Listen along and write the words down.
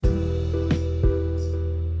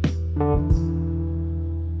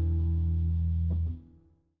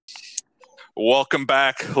Welcome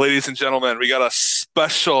back, ladies and gentlemen. We got a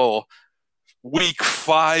special week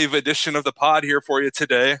 5 edition of the pod here for you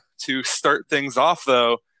today. To start things off,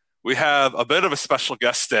 though, we have a bit of a special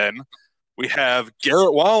guest in. We have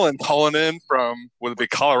Garrett Wallen calling in from, would it be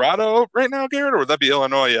Colorado right now, Garrett, or would that be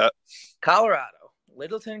Illinois yet? Colorado.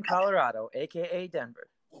 Littleton, Colorado, a.k.a. Denver.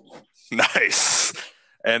 Nice.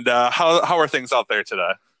 And how are things out there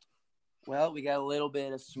today? Well, we got a little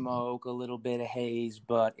bit of smoke, a little bit of haze,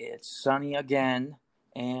 but it's sunny again,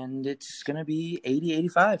 and it's going to be 80,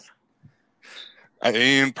 85. I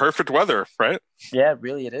mean, perfect weather, right? Yeah,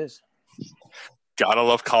 really it is. Gotta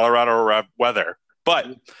love Colorado weather. But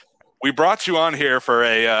we brought you on here for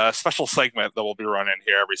a special segment that we'll be running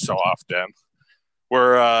here every so often.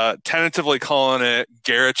 We're tentatively calling it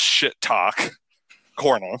Garrett's Shit Talk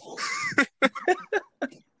Corner.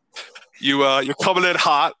 You're coming in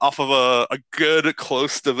hot off of a good,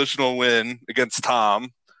 close divisional win against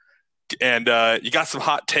Tom. And you got some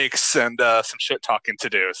hot takes and some shit talking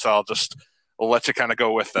to do. So we'll let you kind of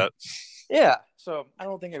go with it. Yeah, so I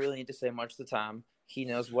don't think I really need to say much to Tom. He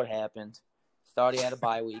knows what happened. Thought he had a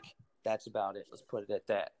bye week. That's about it. Let's put it at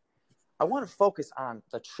that. I want to focus on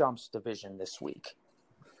the Chumps division this week.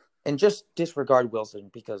 And just disregard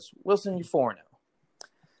Wilson because, Wilson, you're 4-0.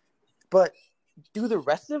 But do the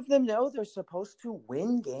rest of them know they're supposed to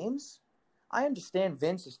win games? I understand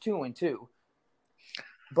Vince is 2-2.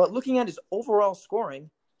 But looking at his overall scoring,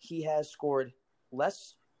 he has scored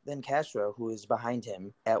less than Castro, who is behind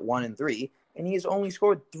him at 1-3. And he has only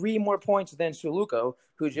scored 3 more points than Suluco,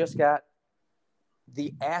 who just got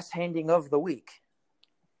the ass handing of the week.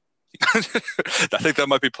 I think that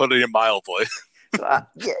might be putting it mildly. So,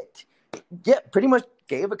 yeah, pretty much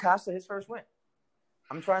gave Acosta his first win.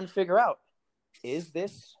 I'm trying to figure out, is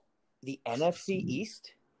this the NFC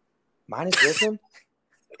East minus Wilson?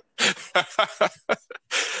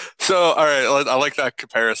 So, all right, I like that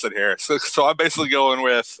comparison here. So I'm basically going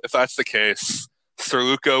with, if that's the case,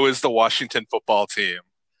 Sirluco is the Washington football team.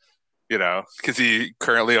 You know, because he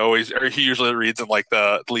usually leads in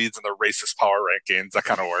the racist power rankings. That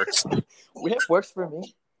kind of works. It works for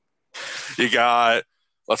me. You got,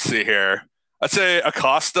 let's see here. I'd say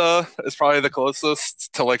Acosta is probably the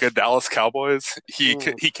closest to like a Dallas Cowboys. He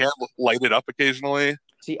can light it up occasionally.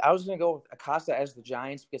 See, I was going to go with Acosta as the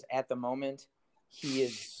Giants because at the moment he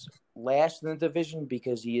is last in the division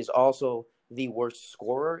because he is also the worst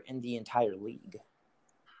scorer in the entire league.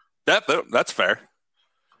 That's fair.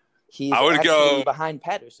 He's actually behind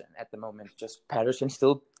Patterson at the moment. Just Patterson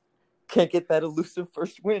still can't get that elusive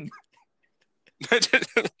first win.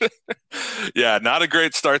 Yeah, not a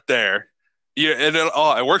great start there. Yeah, and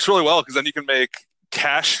it works really well because then you can make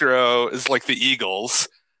Castro is like the Eagles.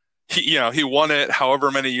 He won it however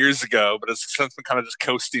many years ago, but it's since been kind of just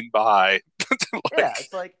coasting by. Yeah,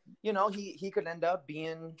 it's like, he could end up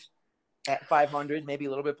being at 500, maybe a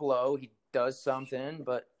little bit below. He does something,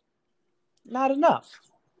 but not enough.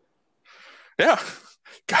 Yeah.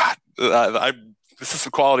 God, this is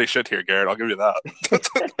some quality shit here, Garrett. I'll give you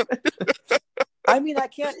that. I mean, I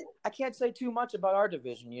can't say too much about our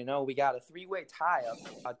division. We got a 3-way tie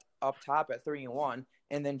up top at 3-1,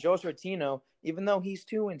 and then Joe Sortino, even though he's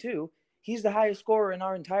 2-2, he's the highest scorer in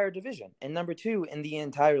our entire division and number 2 in the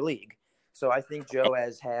entire league. So I think Joe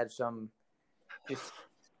has had some, just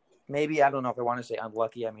maybe, I don't know if I want to say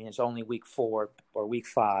unlucky. I mean, it's only week 4 or week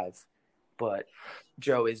 5, but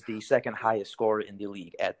Joe is the second highest scorer in the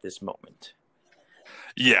league at this moment.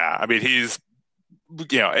 Yeah, I mean, he's,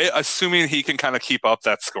 assuming he can kind of keep up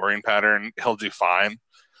that scoring pattern, he'll do fine.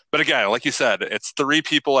 But again, like you said, it's 3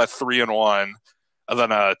 people at 3-1 and then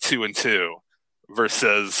 2-2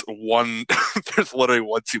 versus one. There's literally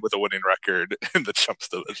one team with a winning record in the Chumps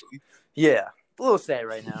division. Yeah, a little sad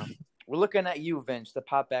right now. We're looking at you, Vince, to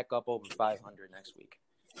pop back up over 500 next week.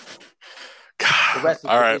 God. The rest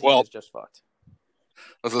of the division is just fucked.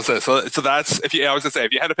 I was gonna say, so that's if you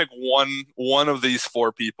had to pick one of these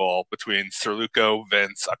 4 people between Sirluco,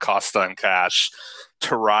 Vince, Acosta, and Cash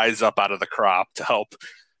to rise up out of the crop to help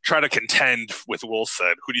try to contend with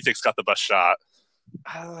Wilson, who do you think's got the best shot?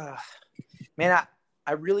 Man,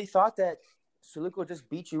 I really thought that Sirluco just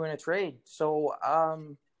beat you in a trade, so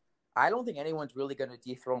I don't think anyone's really going to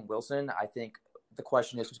dethrone Wilson. I think the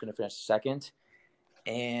question is who's going to finish second,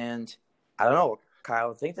 and I don't know,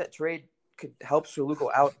 Kyle. I think that trade could help Sirluco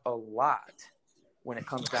out a lot when it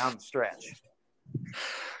comes down the stretch.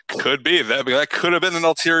 Could be. That could have been an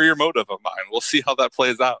ulterior motive of mine. We'll see how that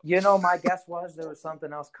plays out. My guess was there was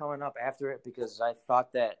something else coming up after it because I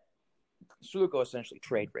thought that Sirluco essentially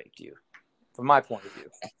trade raped you, from my point of view.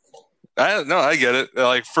 I get it.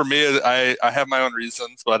 Like for me, I have my own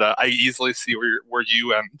reasons, but I easily see where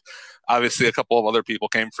you and obviously a couple of other people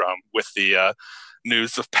came from with the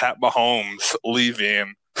news of Pat Mahomes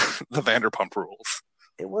leaving the Vanderpump Rules.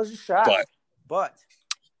 It was a shot, but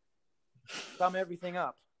sum everything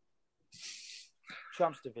up.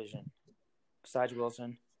 Chumps division. Besides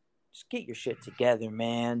Wilson, just get your shit together,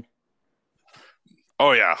 man.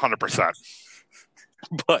 Oh yeah, 100%.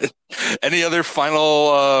 But any other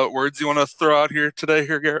final words you want to throw out here today,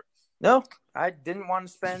 Garrett? No, I didn't want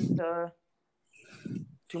to spend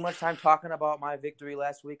too much time talking about my victory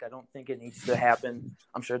last week. I don't think it needs to happen.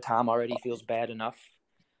 I'm sure Tom already feels bad enough.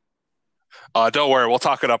 Don't worry, we'll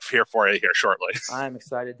talk it up here for you here shortly. I'm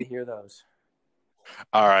excited to hear those.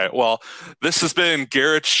 All right. Well, this has been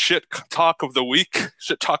Garrett's Shit Talk of the Week,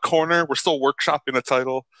 Shit Talk Corner. We're still workshopping a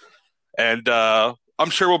title. And I'm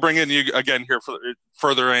sure we'll bring in you again here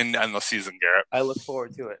further in the season, Garrett. I look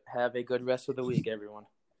forward to it. Have a good rest of the week, everyone.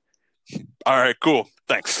 All right, cool.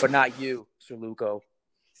 Thanks. But not you, Sir Luco.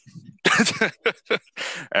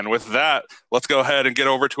 And with that, let's go ahead and get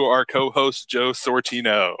over to our co-host, Joe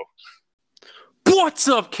Sortino. What's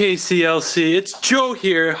up, KCLC? It's Joe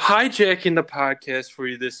here, hijacking the podcast for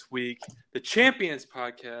you this week. The Champions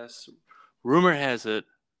Podcast. Rumor has it,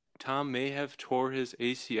 Tom may have tore his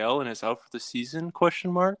ACL and is out for the season, ?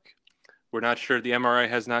 We're not sure. The MRI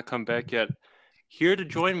has not come back yet. Here to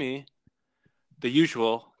join me, the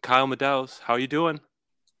usual, Kyle Medaus. How you doing?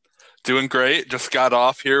 Doing great. Just got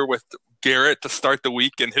off here with Garrett to start the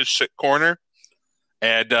week in his shit corner.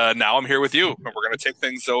 And now I'm here with you, and we're going to take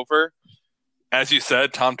things over. As you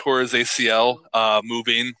said, Tom tore his ACL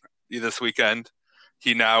moving this weekend.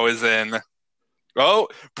 He now is in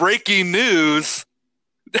breaking news.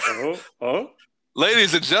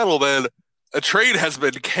 Ladies and gentlemen, a trade has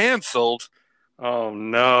been canceled. Oh,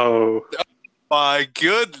 no. My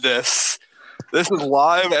goodness. This is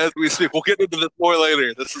live as we speak. We'll get into this more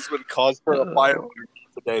later. This has been cause for a fire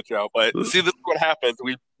today, Joe. But see, this is what happens.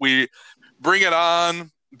 We bring it on.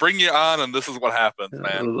 Bring you on, and this is what happens,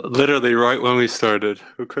 man. Literally right when we started.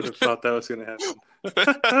 Who could have thought that was going to happen?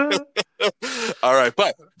 All right,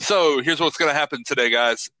 so here's what's going to happen today,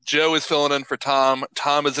 guys. Joe is filling in for Tom.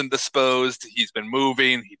 Tom is indisposed. He's been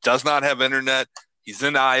moving. He does not have internet. He's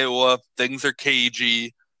in Iowa. Things are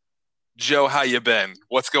cagey. Joe, how you been?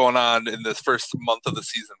 What's going on in this first month of the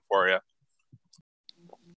season for you?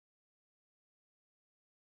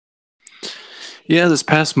 Yeah, this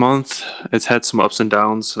past month, it's had some ups and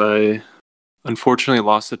downs. I unfortunately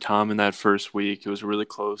lost to Tom in that first week. It was a really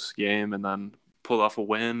close game, and then pulled off a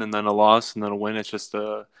win, and then a loss, and then a win. It's just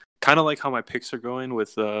kind of like how my picks are going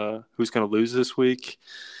with who's going to lose this week.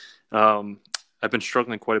 I've been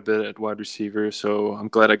struggling quite a bit at wide receiver, so I'm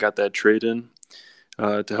glad I got that trade in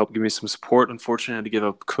to help give me some support. Unfortunately, I had to give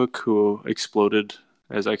up Cook, who exploded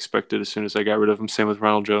as I expected as soon as I got rid of him. Same with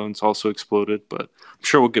Ronald Jones, also exploded. But I'm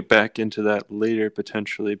sure we'll get back into that later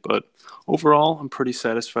potentially. But overall, I'm pretty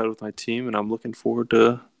satisfied with my team, and I'm looking forward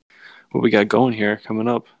to what we got going here coming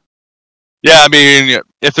up. Yeah, I mean,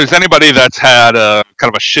 if there's anybody that's had a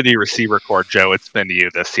kind of a shitty receiver core, Joe, it's been you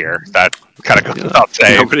this year. That kind of goes without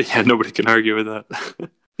saying. Nobody can argue with that.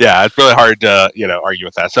 Yeah, it's really hard to, argue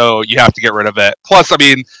with that. So you have to get rid of it. Plus, I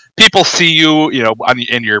mean, people see you,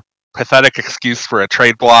 in your pathetic excuse for a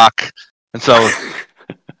trade block, and so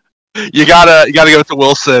you gotta give it to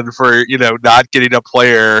Wilson for not getting a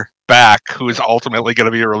player back who is ultimately going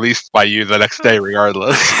to be released by you the next day,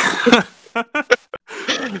 regardless.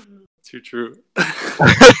 Too true.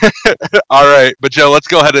 All right, but Joe, let's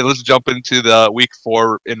go ahead and let's jump into the week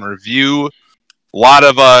 4 in review. A lot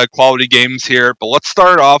of quality games here, but let's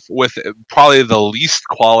start off with probably the least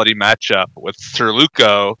quality matchup with Sir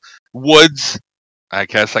Luco Woods. I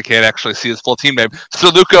guess I can't actually see his full team name. Sir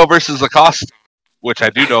Luco versus Acosta, which I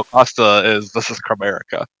do know Acosta is. This is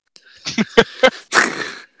Cramerica.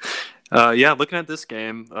 Yeah, looking at this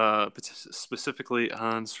game, specifically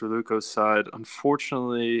on Sir Luco's side,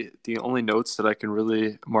 unfortunately, the only notes that I can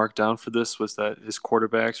really mark down for this was that his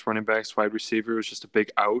quarterbacks, running backs, wide receiver was just a big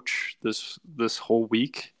ouch this whole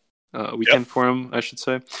weekend for him, I should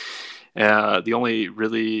say. The only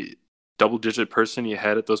really double-digit person he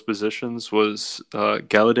had at those positions was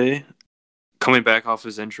Galladay. Coming back off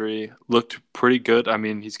his injury, looked pretty good. I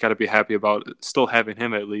mean, he's got to be happy about still having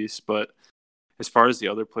him at least, but as far as the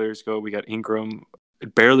other players go, we got Ingram.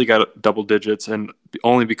 It barely got double digits, and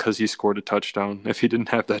only because he scored a touchdown. If he didn't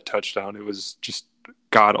have that touchdown, it was just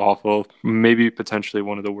god-awful. Maybe potentially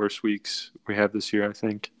one of the worst weeks we have this year, I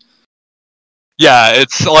think. Yeah,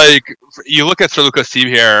 it's like you look at Sir Luca's team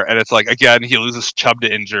here, and it's like, again, he loses Chubb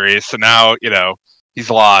to injury. So now, he's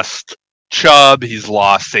lost Chubb. He's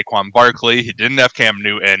lost Saquon Barkley. He didn't have Cam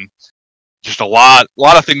Newton. Just a lot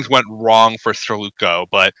of things went wrong for Saluko.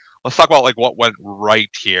 But let's talk about like what went right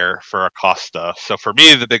here for Acosta. So for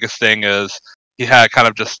me, the biggest thing is he had kind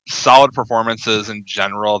of just solid performances in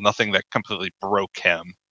general, nothing that completely broke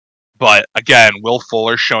him. But again, Will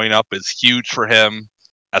Fuller showing up is huge for him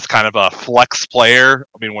as kind of a flex player.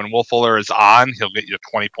 I mean, when Will Fuller is on, he'll get you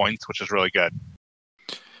 20 points, which is really good.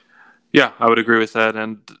 Yeah, I would agree with that.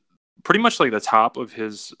 And pretty much like the top of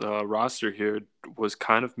his roster here was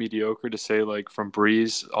kind of mediocre, to say, like from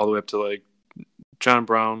Breeze all the way up to like John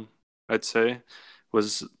Brown, I'd say,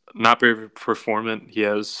 was not very performant. He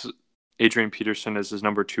has Adrian Peterson as his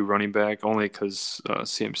number 2 running back, only because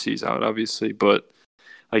CMC's out, obviously. But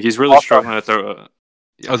like he's really struggling at the.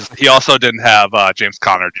 He also didn't have James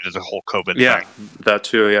Conner due to the whole COVID thing. That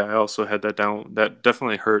too. Yeah, I also had that down. That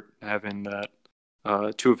definitely hurt, having that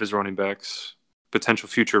 2 of his running backs, potential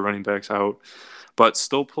future running backs, out, but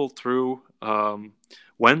still pulled through.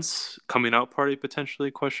 Wentz coming out party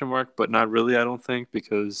potentially, question mark, but not really, I don't think,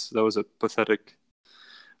 because that was a pathetic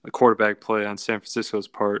quarterback play on San Francisco's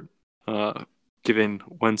part, giving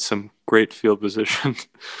Wentz some great field position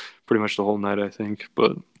pretty much the whole night, I think.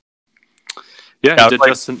 But yeah, he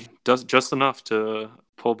did just enough to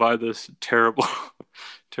pull by this terrible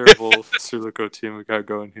Saluko team we got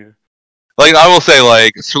going here. Like, I will say,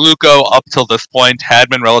 like, Saluko up till this point had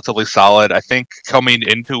been relatively solid. I think coming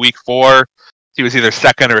into week 4, he was either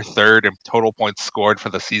second or third in total points scored for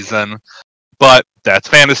the season. But that's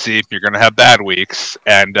fantasy. You're going to have bad weeks.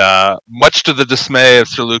 And much to the dismay of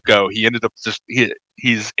Saluko, he ended up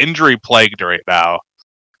he's injury plagued right now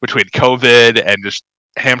between COVID and just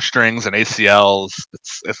hamstrings and ACLs.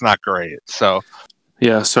 It's not great. So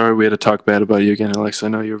yeah, sorry we had to talk bad about you again, Alex. I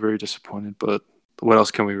know you're very disappointed, but what else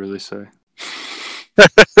can we really say?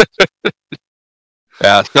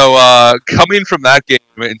 Yeah, so coming from that game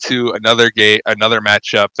into another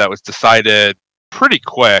matchup that was decided pretty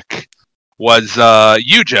quick was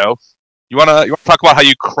you, Joe. You wanna talk about how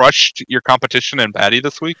you crushed your competition in Patty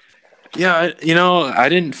this week? Yeah, I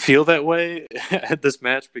didn't feel that way at this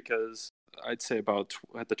match, because I'd say about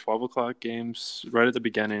at the 12 o'clock games, right at the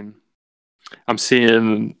beginning, I'm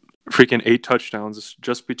seeing freaking 8 touchdowns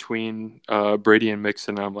just between Brady and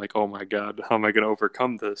Mixon. I'm like, oh my god, how am I going to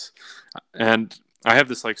overcome this? And I have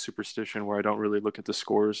this like superstition where I don't really look at the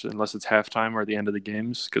scores unless it's halftime or the end of the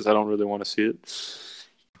games, because I don't really want to see it.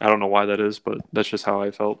 I don't know why that is, but that's just how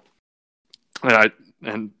I felt.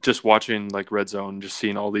 And just watching like Red Zone, just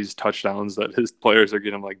seeing all these touchdowns that his players are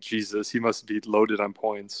getting, I'm like, Jesus, he must be loaded on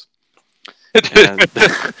points. And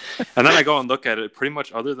then I go and look at it. Pretty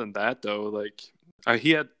much other than that, though, like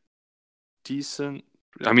he had decent.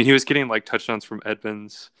 I mean, he was getting like touchdowns from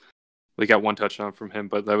Edmonds. We got 1 touchdown from him,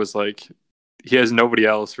 but that was like he has nobody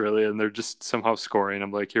else really, and they're just somehow scoring.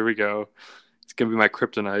 I'm like, here we go. It's gonna be my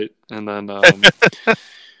kryptonite. And then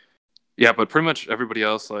yeah, but pretty much everybody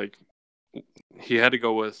else, like he had to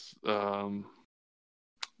go with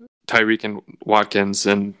Tyreek and Watkins,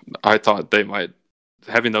 and I thought they might,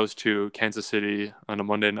 having those 2, Kansas City on a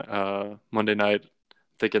Monday night,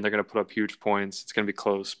 thinking they're going to put up huge points. It's going to be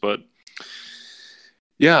close, but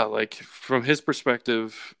yeah, like from his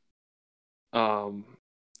perspective,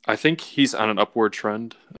 I think he's on an upward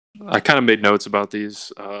trend. I kind of made notes about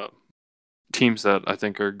these teams that I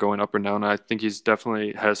think are going up or down. I think he's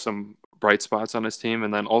definitely has some bright spots on his team,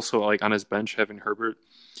 and then also like on his bench, having Herbert,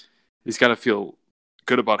 he's got to feel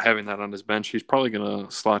good about having that on his bench. He's probably going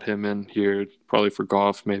to slot him in here, probably for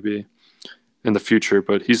Goff maybe in the future,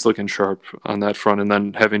 but he's looking sharp on that front. And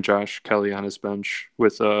then having Josh Kelly on his bench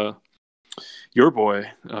with your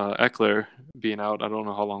boy Eckler being out, I don't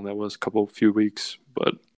know how long that was, few weeks,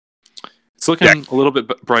 but it's looking a little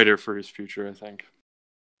bit brighter for his future, I think.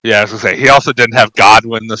 Yeah, I was going to say, he also didn't have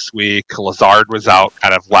Godwin this week. Lazard was out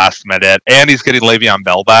kind of last minute, and he's getting Le'Veon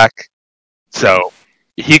Bell back. So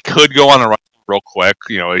he could go on a run real quick.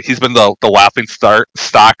 You know, he's been the laughing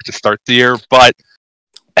stock to start the year, but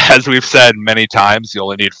as we've said many times, you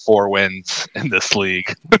only need 4 wins in this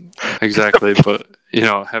league. Exactly, but you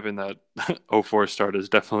know, having that 0-4 start is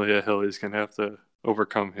definitely a hill he's going to have to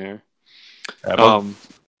overcome here.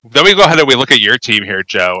 Then we go ahead and we look at your team here,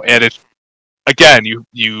 Joe, and it's, again,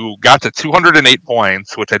 you got to 208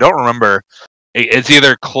 points, which I don't remember. It's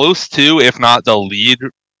either close to, if not the lead,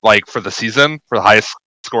 like for the season, for the highest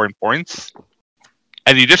scoring points.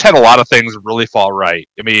 And you just had a lot of things really fall right.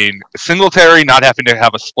 I mean, Singletary not having to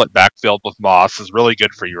have a split backfield with Moss is really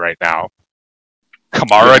good for you right now.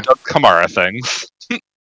 Kamara does Kamara things.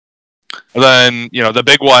 And then, you know, the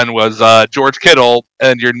big one was George Kittle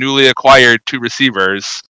and your newly acquired 2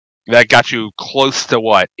 receivers. That got you close to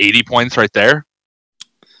what, 80 points right there?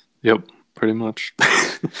 Yep, pretty much.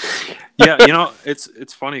 Yeah,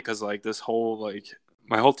 it's funny because like this whole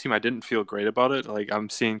my whole team, I didn't feel great about it. Like I'm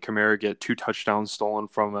seeing Kamara get 2 touchdowns stolen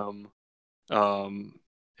from him,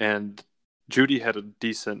 and Judy had a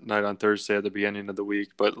decent night on Thursday at the beginning of the week,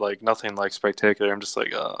 but like nothing like spectacular. I'm just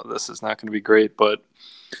like, oh, this is not going to be great. But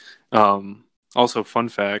also, fun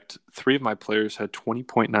fact: 3 of my players had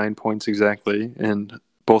 20.9 points exactly, and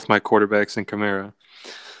both my quarterbacks and Kamara.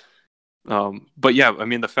 But yeah, I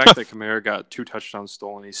mean, the fact that Kamara got 2 touchdowns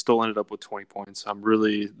stolen, he still ended up with 20 points. I'm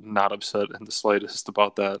really not upset in the slightest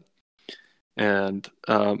about that. And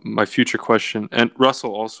my future question, and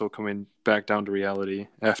Russell also coming back down to reality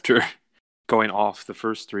after going off the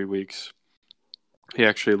first 3 weeks. He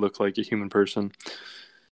actually looked like a human person.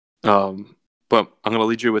 But I'm going to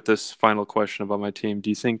lead you with this final question about my team.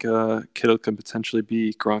 Do you think Kittle can potentially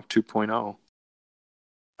be Gronk 2.0?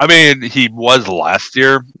 I mean, he was last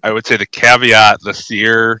year. I would say the caveat this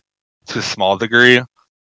year, to a small degree.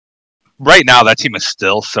 Right now, that team is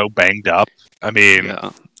still so banged up. I mean,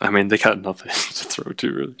 they got nothing to throw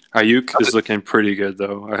to, really. Ayuk is looking pretty good,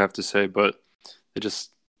 though, I have to say, but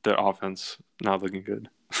their offense not looking good.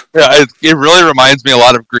 Yeah, it really reminds me a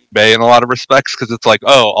lot of Green Bay in a lot of respects, because it's like,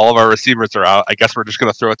 oh, all of our receivers are out. I guess we're just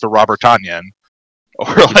going to throw it to Robert Tonyan.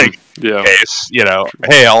 Or like, case,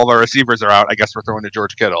 hey, all of our receivers are out. I guess we're throwing to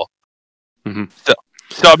George Kittle. Mm-hmm.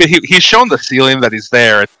 So I mean, he's shown the ceiling that he's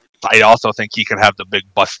there. I also think he can have the big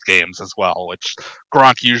bust games as well, which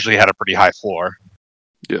Gronk usually had a pretty high floor.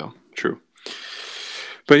 Yeah, true.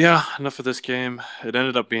 But yeah, enough of this game. It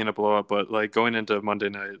ended up being a blowout, but like going into Monday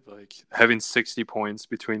night, like having 60 points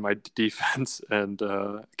between my defense and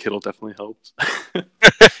Kittle definitely helps.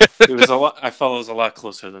 It was a lot. I felt it was a lot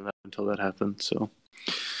closer than that until that happened. So,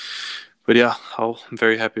 but yeah, I'm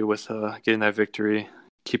very happy with getting that victory,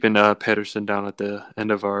 keeping Patterson down at the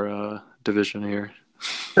end of our division here.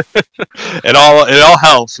 It all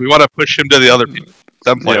helps. We want to push him to the other people.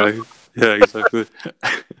 Yeah, exactly.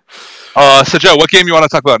 So Joe, what game you want to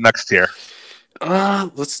talk about next here?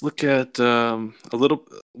 Let's look at a little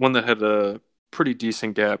one that had a pretty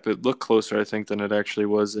decent gap. It looked closer, I think, than it actually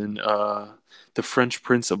was in the French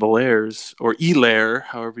Prince of Hilaire, or Hilaire,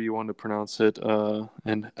 however you want to pronounce it,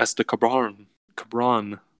 and Esther Cabron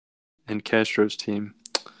and Castro's team.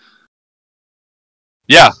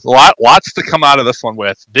 Yeah, lots to come out of this one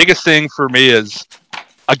with. Biggest thing for me is,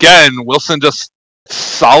 again, Wilson just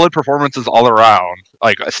solid performances all around.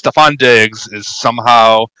 Like, Stephon Diggs is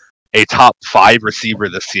somehow a top 5 receiver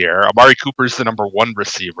this year. Amari Cooper's the number 1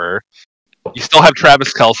 receiver. You still have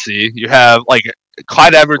Travis Kelce. You have, like,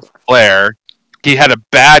 Clyde Edwards-Helaire. He had a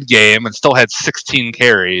bad game and still had 16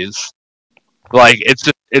 carries. Like, it's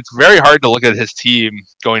very hard to look at his team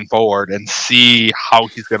going forward and see how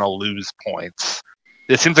he's going to lose points.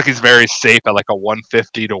 It seems like he's very safe at like a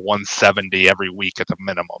 150 to 170 every week at the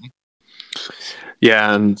minimum.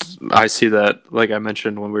 Yeah, and I see that, like I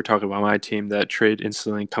mentioned when we were talking about my team, that trade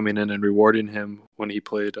instantly coming in and rewarding him when he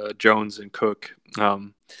played Jones and Cook.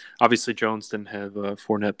 Obviously, Jones didn't have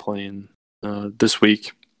Fournette playing this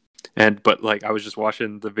week, but like I was just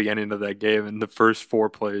watching the beginning of that game, and the first 4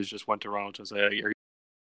 plays just went to Ronald Jose.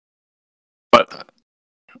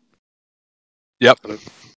 Yep. Can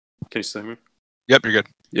you see me? Yep, you're good.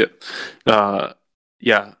 Yep.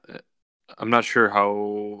 Yeah. I'm not sure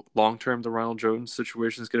how long-term the Ronald Jones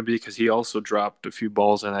situation is going to be, because he also dropped a few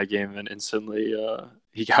balls in that game and instantly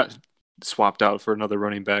he got swapped out for another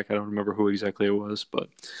running back. I don't remember who exactly it was, but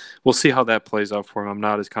we'll see how that plays out for him. I'm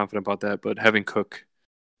not as confident about that, but having Cook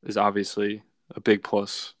is obviously a big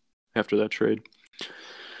plus after that trade.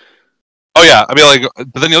 Oh, yeah. I mean,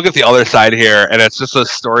 but then you look at the other side here, and it's just a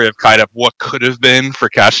story of kind of what could have been for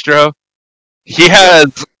Castro. He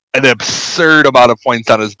has an absurd amount of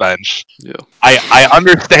points on his bench. Yeah, I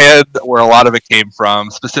understand where a lot of it came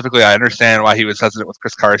from. Specifically, I understand why he was hesitant with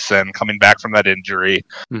Chris Carson coming back from that injury.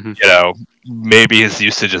 Mm-hmm. Maybe his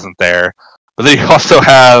usage isn't there. But then you also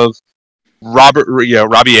have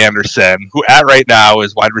Robbie Anderson, who right now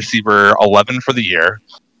is wide receiver 11 for the year.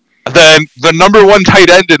 And then the number 1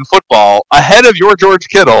 tight end in football, ahead of your George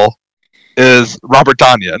Kittle, is Robert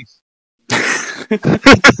Tonyan.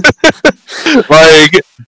 Like,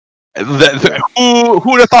 who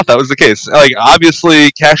would have thought that was the case? Like,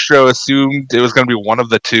 obviously, Castro assumed it was going to be one of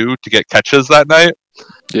the 2 to get catches that night.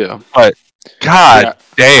 Yeah, but God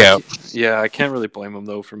damn. I can't really blame him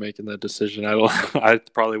though for making that decision. I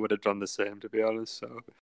probably would have done the same, to be honest. So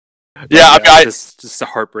just a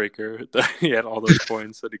heartbreaker that he had all those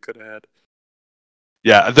points that he could have had.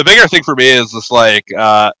 Yeah, the bigger thing for me is just like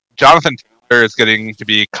Jonathan Taylor is getting to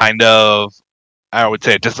be kind of I would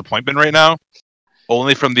say, a disappointment right now,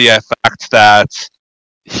 only from the fact that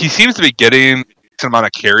he seems to be getting a decent amount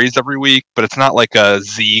of carries every week, but it's not like a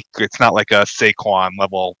Zeke, it's not like a Saquon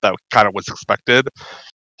level that kind of was expected.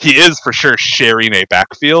 He is for sure sharing a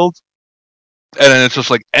backfield, and then it's just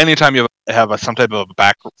like anytime you have some type of a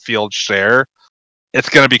backfield share, it's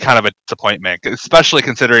going to be kind of a disappointment, especially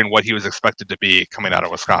considering what he was expected to be coming out of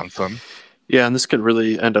Wisconsin. Yeah, and this could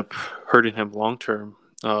really end up hurting him long term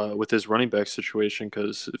with his running back situation,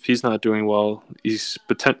 because if he's not doing well, he's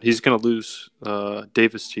going to lose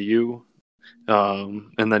Davis to you,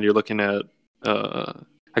 and then you're looking at.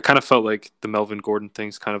 I kind of felt like the Melvin Gordon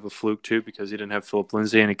thing's kind of a fluke too, because he didn't have Philip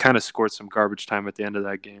Lindsay, and he kind of scored some garbage time at the end of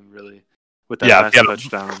that game, really, with that last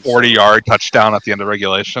touchdown. 40-yard touchdown at the end of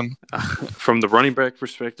regulation. From the running back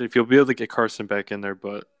perspective, you'll be able to get Carson back in there,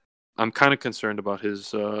 but I'm kind of concerned about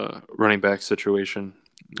his running back situation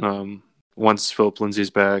once Philip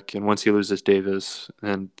Lindsay's back and once he loses Davis,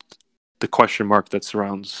 and the question mark that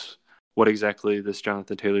surrounds what exactly this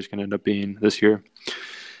Jonathan Taylor's going to end up being this year.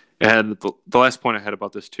 And the last point I had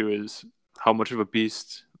about this too is how much of a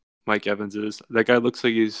beast Mike Evans is. That guy looks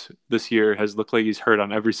like this year has looked like he's hurt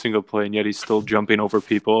on every single play, and yet he's still jumping over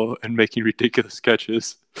people and making ridiculous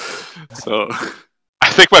catches. So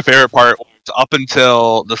I think my favorite part was up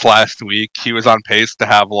until this last week, he was on pace to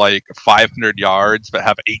have like 500 yards but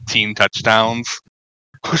have 18 touchdowns,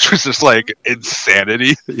 which was just like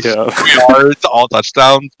insanity. Yeah. Yards, all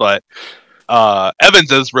touchdowns, but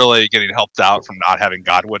Evans is really getting helped out from not having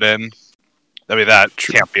Godwin in. I mean, that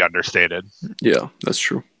can't be understated. Yeah, that's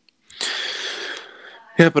true.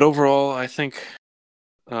 Yeah, but overall, I think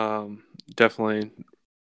definitely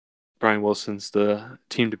Brian Wilson's the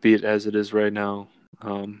team to beat as it is right now.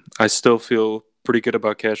 I still feel pretty good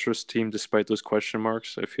about Castro's team despite those question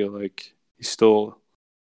marks. I feel like he's still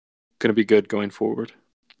going to be good going forward.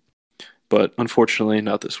 But unfortunately,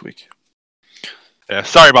 not this week. Yeah,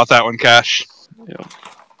 sorry about that one, Cash. Yeah.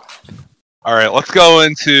 All right, let's go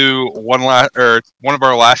into one of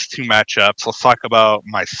our last two matchups. Let's talk about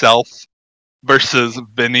myself versus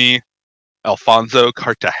Vinny Alfonso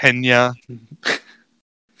Cartagena.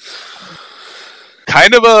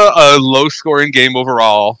 Kind of a low-scoring game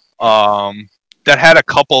overall. That had a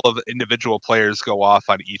couple of individual players go off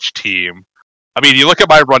on each team. I mean, you look at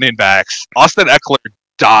my running backs. Austin Eckler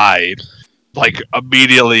died like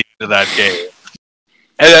immediately into that game.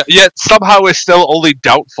 And yet somehow is still only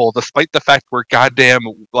doubtful, despite the fact we're goddamn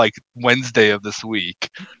like Wednesday of this week.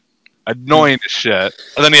 Annoying as shit.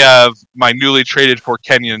 And then you have my newly traded for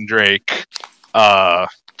Kenyon Drake,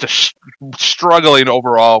 just struggling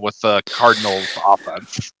overall with the Cardinals'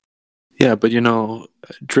 offense. Yeah, but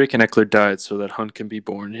Drake and Eckler died so that Hunt can be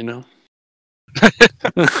born. You're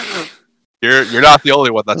not the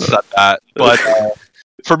only one that said that, but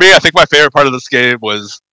for me, I think my favorite part of this game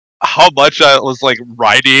was how much I was like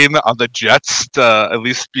riding on the Jets to at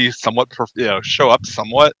least be somewhat, show up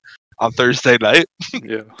somewhat on Thursday night.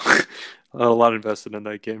 Yeah, a lot invested in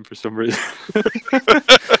that game for some reason.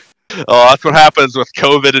 Oh, that's what happens with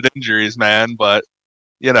COVID and injuries, man. But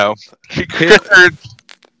Chris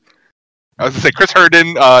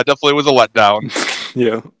Herndon definitely was a letdown.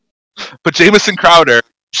 Yeah, but Jamison Crowder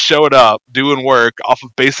showed up doing work off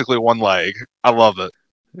of basically one leg. I love it.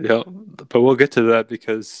 Yeah, but we'll get to that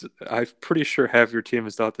because I'm pretty sure half your team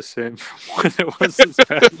is not the same from when it was this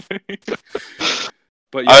past.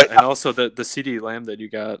 But yeah, and also the CD Lamb that you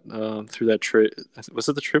got through that trade. Was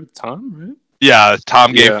it the trade with Tom, right? Yeah,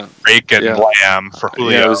 Tom gave Drake and Lamb for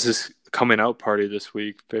Julio. Yeah, it was his coming out party this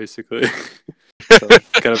week, basically. So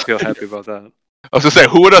gotta feel happy about that. I was going to say,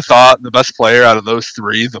 who would have thought the best player out of those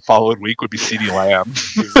three the following week would be CD Lamb?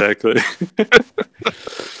 Exactly.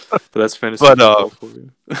 But that's fantasy football for you.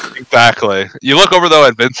 Exactly. You look over, though,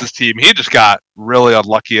 at Vince's team. He just got really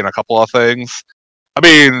unlucky in a couple of things. I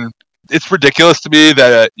mean, it's ridiculous to me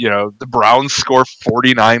that, the Browns score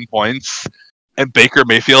 49 points and Baker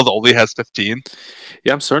Mayfield only has 15.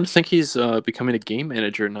 Yeah, I'm starting to think he's becoming a game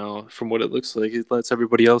manager now, from what it looks like. He lets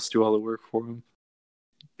everybody else do all the work for him.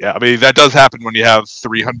 Yeah, I mean, that does happen when you have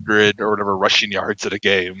 300 or whatever rushing yards in a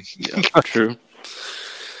game. Yeah, true.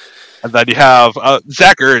 And then you have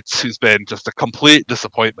Zach Ertz, who's been just a complete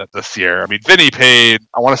disappointment this year. I mean, Vinny paid,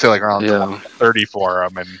 I want to say, like around 30 for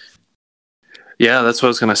him. And yeah, that's what I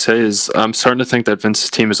was going to say. Is I'm starting to think that Vince's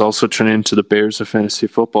team is also turning into the Bears of fantasy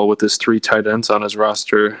football with his 3 tight ends on his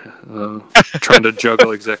roster, trying to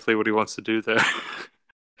juggle exactly what he wants to do there.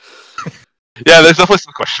 Yeah, there's definitely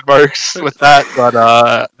some question marks with that, but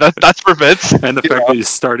that's for Vince. And the fact that he's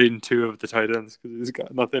starting 2 of the tight ends because he's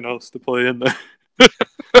got nothing else to play in there.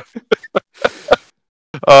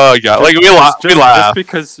 Oh yeah, like we laugh.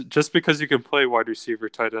 Just because you can play wide receiver,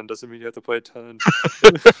 tight end doesn't mean you have to play tight end.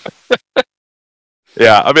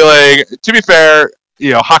 Yeah, I mean, like, to be fair,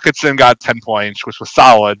 Hawkinson got 10 points, which was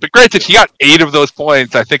solid. But granted, he got 8 of those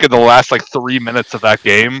points, I think, in the last, 3 minutes of that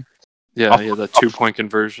game. Yeah, he had that 2-point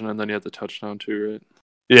conversion, and then he had the touchdown, too, right?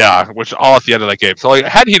 Yeah, which all at the end of that game. So,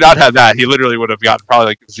 had he not had that, he literally would have gotten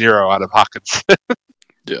probably, 0 out of Hawkinson.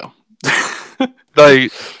 Yeah.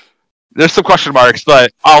 There's some question marks,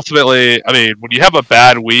 but ultimately, I mean, when you have a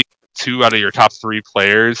bad week, 2 out of your top 3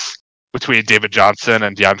 players between David Johnson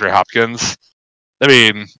and DeAndre Hopkins, I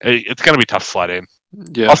mean, it's going to be tough sledding.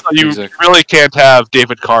 Yeah. Also, you really can't have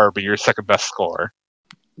David Carr be your second best scorer.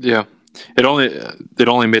 Yeah. It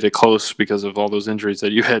only made it close because of all those injuries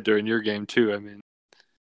that you had during your game too. I mean,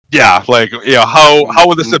 yeah, how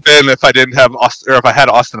would this have been if I didn't have Austin, or if I had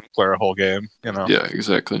Austin Eckler a whole game? Yeah,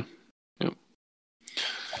 exactly. Yep.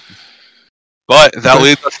 But that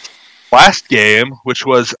leads us to the last game, which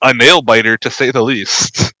was a nail biter to say the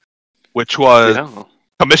least, which was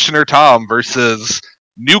Commissioner Tom versus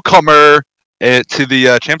newcomer to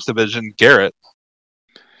the Champs Division, Garrett.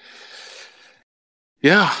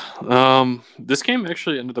 Yeah, this game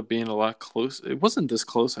actually ended up being a lot close. It wasn't this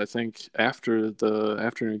close, I think, after the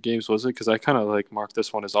afternoon games, was it? Because I kind of marked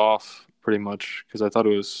this one as off pretty much because I thought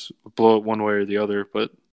it was a blowout one way or the other.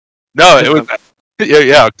 But no, it was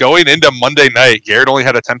yeah. Going into Monday night, Garrett only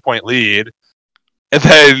had a 10-point lead, and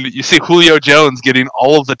then you see Julio Jones getting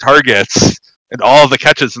all of the targets and all of the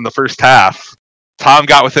catches in the first half. Tom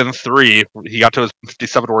got within 3. He got to his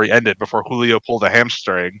 57 where he ended before Julio pulled a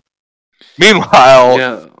hamstring.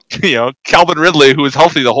 Meanwhile, Calvin Ridley, who was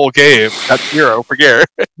healthy the whole game, got 0 for Garrett.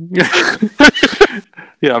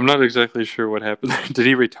 Yeah, I'm not exactly sure what happened. Did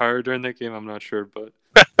he retire during that game? I'm not sure, but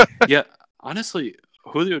yeah, honestly,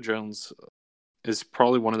 Julio Jones is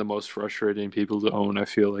probably one of the most frustrating people to own, I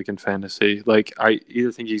feel like, in fantasy. I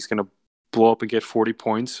either think he's going to blow up and get 40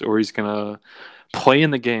 points, or he's going to play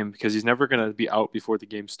in the game because he's never going to be out before the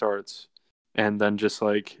game starts, and then just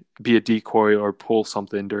be a decoy or pull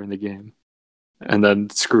something during the game, and then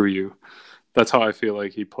screw you. That's how I feel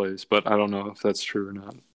like he plays, but I don't know if that's true or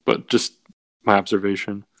not. But just my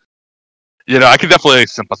observation. I can definitely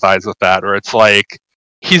sympathize with that, where it's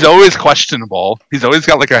he's always questionable. He's always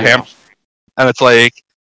got a hamstring. And it's that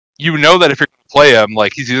if you're going to play him,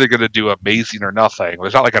 he's either going to do amazing or nothing.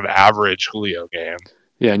 There's not an average Julio game.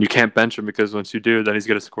 Yeah, and you can't bench him because once you do, then he's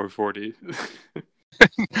going to score 40.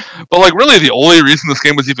 But really the only reason this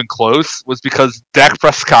game was even close was because Dak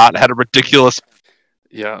Prescott had a ridiculous...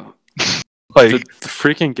 Yeah. The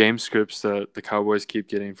freaking game scripts that the Cowboys keep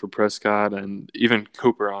getting for Prescott and even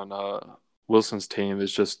Cooper on Wilson's team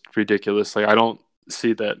is just ridiculous. I don't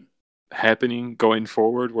see that happening going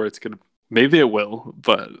forward where it's going to... Maybe it will,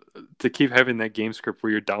 but to keep having that game script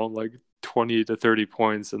where you're down 20 to 30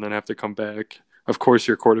 points and then have to come back, of course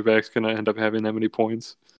your quarterback's going to end up having that many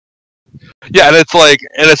points. Yeah, and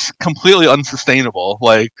it's completely unsustainable.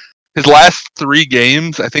 His last 3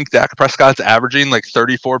 games, I think Dak Prescott's averaging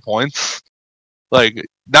 34 points.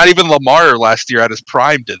 Not even Lamar last year at his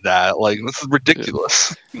prime did that. This is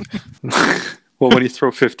ridiculous. Well, when you throw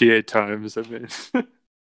 58 times, I mean...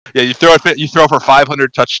 Yeah, you throw for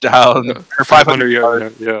 500 touchdowns or 500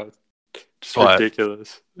 yards. Yeah, just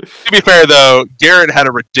ridiculous. To be fair, though, Garrett had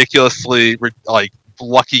a ridiculously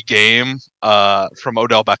lucky game from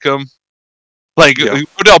Odell Beckham.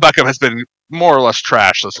 Odell Beckham has been more or less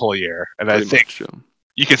trash this whole year, and I think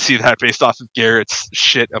you can see that based off of Garrett's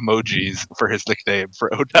shit emojis for his nickname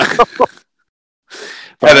for Odell.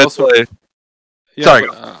 Sorry.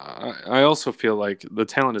 I also feel like the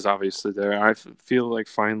talent is obviously there. I feel like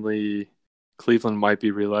finally Cleveland might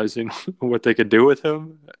be realizing what they could do with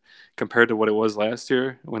him compared to what it was last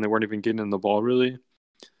year when they weren't even getting in the ball really.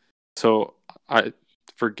 So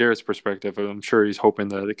for Garrett's perspective, I'm sure he's hoping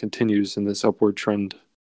that it continues in this upward trend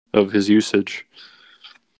of his usage.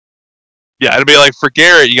 Yeah, it'll be for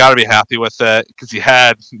Garrett, you got to be happy with it because he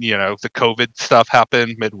had, the COVID stuff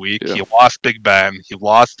happen midweek. Yeah. He lost Big Ben. He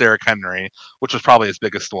lost Derrick Henry, which was probably his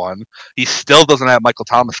biggest one. He still doesn't have Michael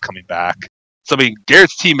Thomas coming back. So, I mean,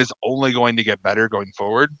 Garrett's team is only going to get better going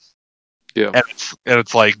forward. Yeah. And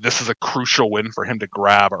it's this is a crucial win for him to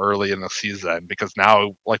grab early in the season because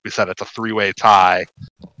now, like we said, it's a 3-way tie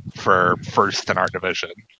for first in our division.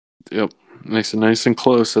 Yep. Makes it nice and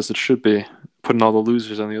close as it should be. Putting all the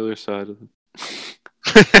losers on the other side of it.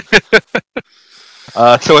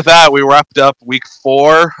 So with that, we wrapped up week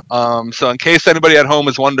 4. So in case anybody at home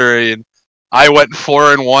is wondering, I went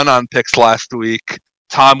 4-1 on picks last week.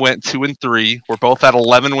 Tom went 2-3. We're both at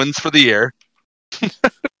 11 wins for the year.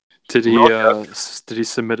 Did he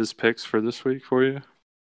submit his picks for this week for you?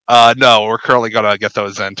 No, we're currently gonna get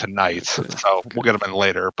those in tonight, so we'll get them in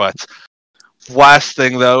later. But last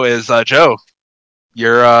thing though is Joe,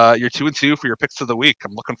 you're 2-2 for your picks of the week.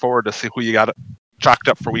 I'm looking forward to see who you got chalked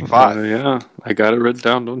up for week 5. Yeah, I got it written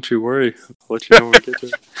down. Don't you worry. I'll let you know when we get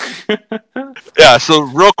there. Yeah. So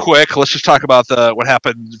real quick, let's just talk about what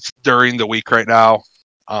happened during the week right now.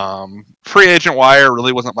 Free agent wire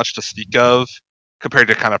really wasn't much to speak of compared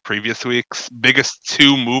to kind of previous weeks. Biggest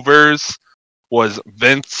 2 movers was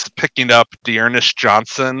Vince picking up Dearness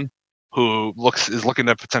Johnson, who is looking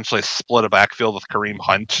to potentially split a backfield with Kareem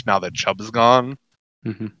Hunt now that Chubb is gone.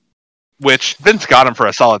 Mm-hmm. Which Vince got him for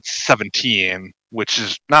a solid 17, which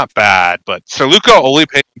is not bad. But Serluco only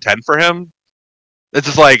paid 10 for him. It's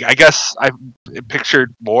just like, I guess I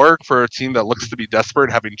pictured more for a team that looks to be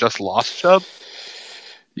desperate, having just lost Chubb.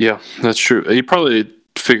 Yeah, that's true. He probably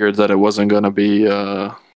figured that it wasn't going to be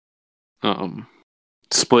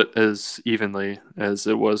split as evenly as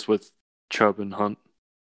it was with Chubb and Hunt.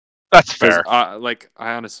 That's fair. I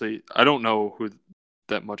honestly, I don't know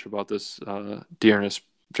that much about this Dearness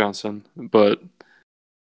Johnson, but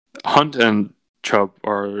Hunt and Chubb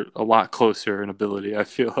are a lot closer in ability, I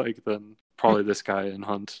feel like, than probably this guy and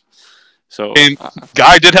Hunt. So,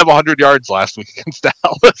 Guy did have 100 yards last week against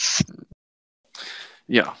Dallas.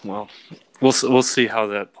 Yeah, well, we'll see how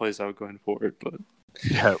that plays out going forward, but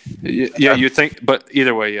yeah, you think, but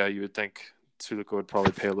either way, yeah, you would think Serluco would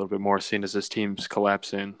probably pay a little bit more, seeing as his team's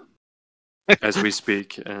collapsing as we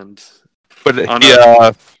speak, but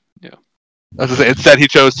yeah. As I say, instead he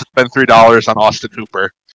chose to spend $3 on Austin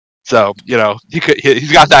Hooper, so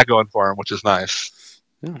he's got that going for him, which is nice.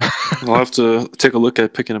 Yeah, we'll have to take a look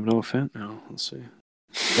at picking up Noah Fant now. Let's see.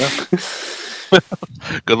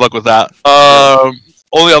 Yeah. Good luck with that.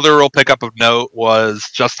 Only other real pickup of note was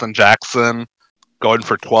Justin Jackson going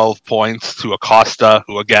for 12 points to Acosta,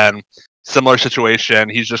 who, again, similar situation.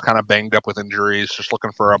 He's just kind of banged up with injuries, just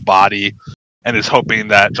looking for a body, and is hoping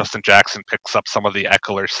that Justin Jackson picks up some of the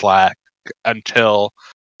Eckler slack until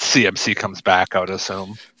CMC comes back, I would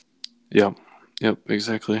assume. Yep,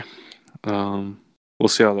 exactly. We'll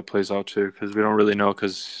see how that plays out, too, because we don't really know,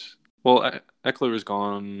 Eckler was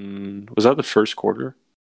gone. Was that the first quarter?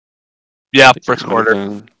 Yeah, first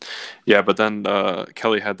quarter. Yeah, but then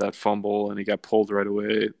Kelly had that fumble and he got pulled right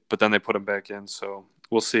away. But then they put him back in, so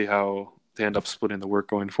we'll see how they end up splitting the work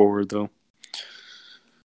going forward, though.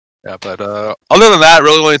 Yeah, but other than that,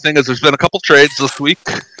 really the only thing is there's been a couple trades this week.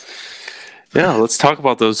 Yeah, let's talk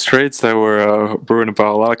about those trades that were brewing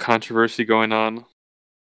about. A lot of controversy going on.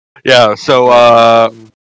 Yeah, so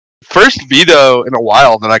first veto in a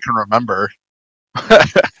while that I can remember.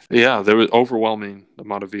 Yeah, there was overwhelming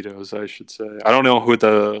amount of vetoes, I should say. I don't know who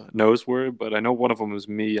the no's were, but I know one of them was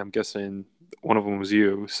me. I'm guessing one of them was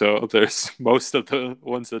you. So there's most of the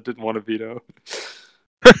ones that didn't want to veto.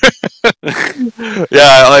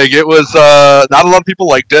 Yeah, like it was not a lot of people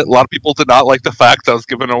liked it. A lot of people did not like the fact I was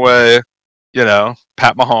giving away,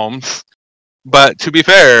 Pat Mahomes. But to be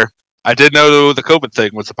fair, I did know the COVID thing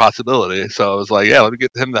was a possibility. So I was like, yeah, let me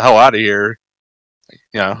get him the hell out of here.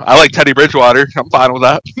 I like Teddy Bridgewater. I'm fine with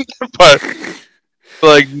that. But,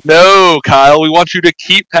 like, no, Kyle, we want you to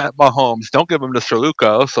keep Pat Mahomes. Don't give him to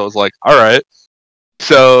Serluco. So I was like, all right.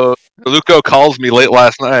 So Serluco calls me late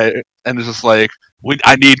last night and is just like,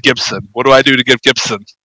 I need Gibson. What do I do to get Gibson?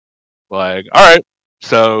 Like, all right.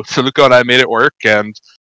 So Serluco and I made it work. And,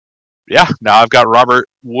 yeah, now I've got Robert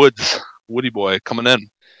Woods, Woody Boy, coming in.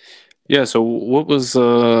 Yeah, so what was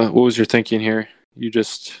your thinking here?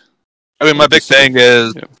 My big thing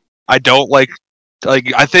is I don't like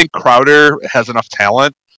I think Crowder has enough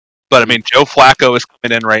talent, but Joe Flacco is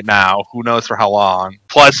coming in right now. Who knows for how long?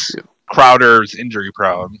 Plus, Crowder's injury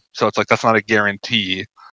prone, so it's like that's not a guarantee.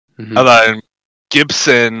 Mm-hmm. And then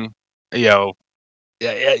Gibson,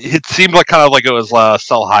 it seemed like kind of like it was a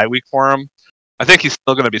sell high week for him. I think he's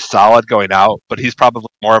still going to be solid going out, but he's probably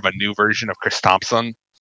more of a new version of Chris Thompson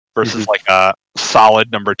versus like a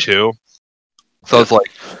solid number 2. So it's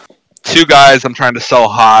like 2 guys I'm trying to sell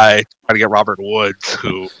high, trying to get Robert Woods,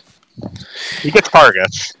 who he gets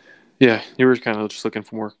targets. Yeah, you were kind of just looking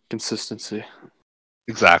for more consistency.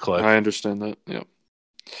 Exactly. I understand that, yeah.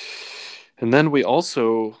 And then we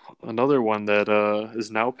also, another one that is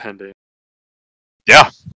now pending. Yeah.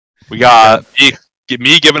 We got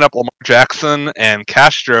me giving up Lamar Jackson and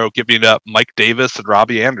Castro giving up Mike Davis and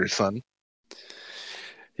Robbie Anderson.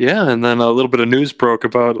 Yeah, and then a little bit of news broke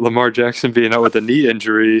about Lamar Jackson being out with a knee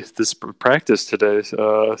injury this practice today.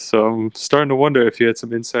 So I'm starting to wonder if you had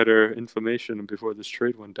some insider information before this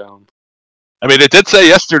trade went down. It did say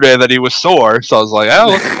yesterday that he was sore, so I was like, oh,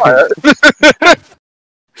 let's try it.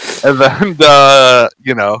 And then,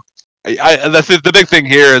 That's the big thing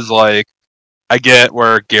here is like I get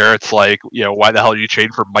where Garrett's like, why the hell do you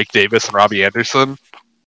trade for Mike Davis and Robbie Anderson?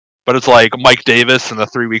 But it's like Mike Davis in the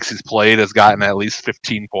 3 weeks he's played has gotten at least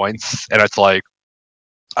 15 points, and it's like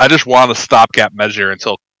I just want a stopgap measure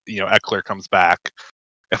until Eckler comes back.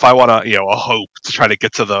 If I want a hope to try to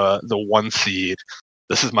get to the 1 seed,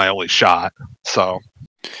 this is my only shot. So,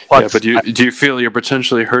 but do you feel you're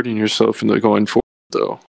potentially hurting yourself in the going forward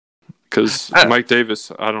though? Because Mike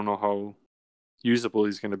Davis, I don't know how usable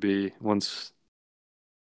he's going to be once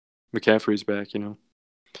McCaffrey's back.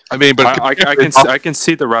 I mean, but I can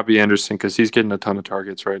see the Robbie Anderson because he's getting a ton of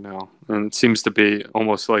targets right now, and it seems to be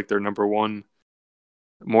almost like their number one,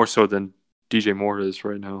 more so than DJ Moore is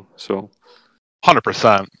right now. So,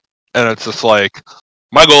 100%, and it's just like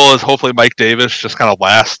my goal is hopefully Mike Davis just kind of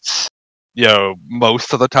lasts,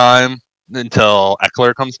 most of the time until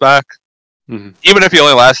Eckler comes back. Mm-hmm. Even if he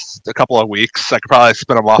only lasts a couple of weeks, I could probably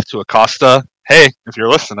spin him off to Acosta. Hey, if you're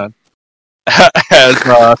listening, as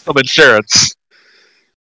some insurance.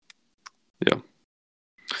 Yeah,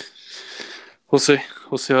 we'll see.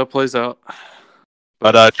 We'll see how it plays out.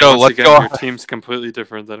 But Joe, let's go. Your team's completely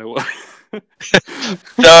different than it was.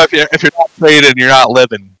 Joe, if you're not trading, you're not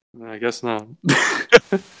living. I guess not.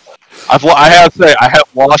 I have to say I have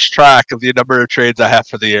lost track of the number of trades I have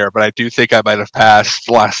for the year, but I do think I might have passed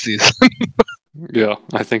last season. Yeah,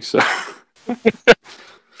 I think so.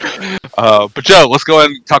 But Joe, let's go ahead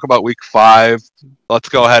and talk about Week 5. Let's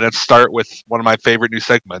go ahead and start with one of my favorite new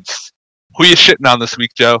segments. Who are you shitting on this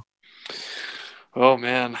week, Joe? Oh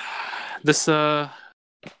man, this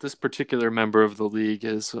particular member of the league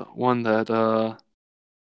is one that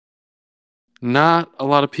not a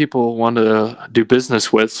lot of people want to do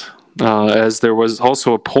business with, as there was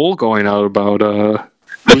also a poll going out about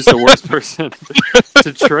who's the worst person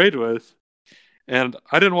to trade with. And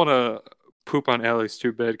I didn't want to poop on Alex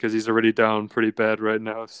too bad because he's already down pretty bad right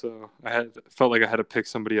now. So I felt like I had to pick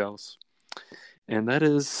somebody else. And that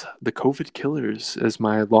is the COVID Killers as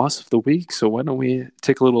my loss of the week. So why don't we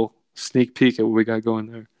take a little sneak peek at what we got going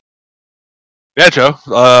there? Yeah, Joe.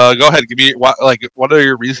 Go ahead. Give me what are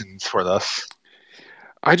your reasons for this?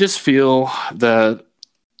 I just feel that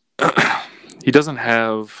he doesn't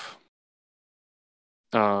have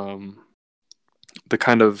the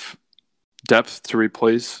kind of depth to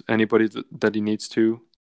replace anybody that he needs to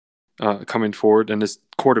coming forward, and his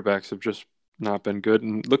quarterbacks have just not been good.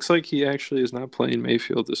 And it looks like he actually is not playing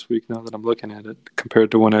Mayfield this week now that I'm looking at it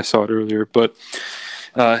compared to when I saw it earlier. But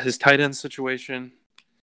his tight end situation,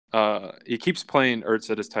 he keeps playing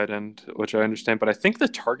Ertz at his tight end, which I understand, but I think the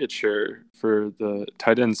target share for the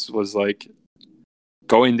tight ends was like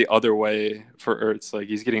going the other way for Ertz. Like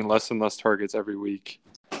he's getting less and less targets every week.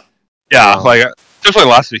 Yeah, especially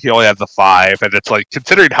last week he only had the 5, and it's like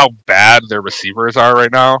considering how bad their receivers are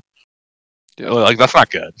right now, that's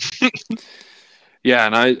not good. Yeah,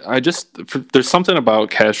 and I just there's something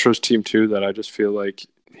about Castro's team too that I just feel like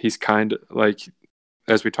he's kind of like,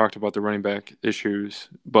 as we talked about the running back issues,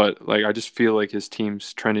 but like I just feel like his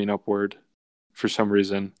team's trending upward for some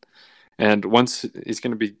reason, and once he's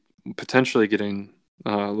going to be potentially getting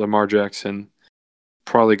Lamar Jackson.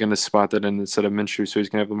 Probably going to spot that in instead of Minshew, so he's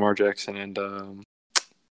going to have Lamar Jackson and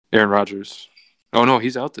Aaron Rodgers. Oh, no,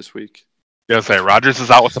 he's out this week. Yeah, say Rodgers is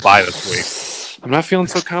out with the bye this week. I'm not feeling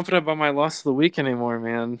so confident about my loss of the week anymore,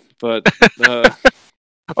 man. But I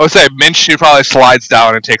would say Minshew probably slides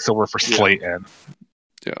down and takes over for Slayton.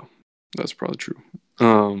 Yeah, that's probably true.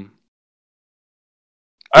 All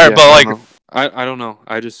right, but I don't know.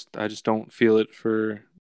 I just don't feel it for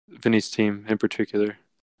Vinny's team in particular.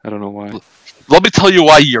 I don't know why. Let me tell you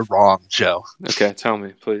why you're wrong, Joe. Okay, tell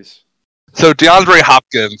me, please. So DeAndre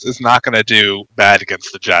Hopkins is not going to do bad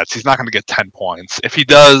against the Jets. He's not going to get 10 points. If he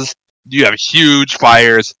does, you have huge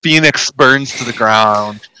fires. Phoenix burns to the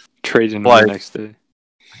ground. Trading the next day.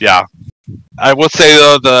 Yeah. I would say,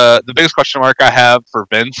 though, the biggest question mark I have for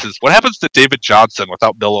Vince is what happens to David Johnson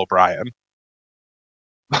without Bill O'Brien?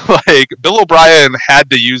 Bill O'Brien had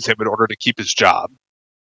to use him in order to keep his job.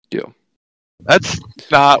 Yeah. That's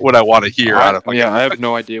not what I want to hear out of him. Yeah, I have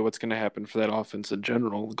no idea what's going to happen for that offense in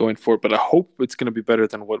general going forward, but I hope it's going to be better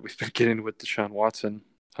than what we've been getting with Deshaun Watson.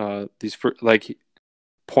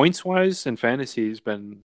 Points wise in fantasy, he's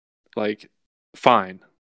been fine,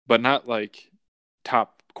 but not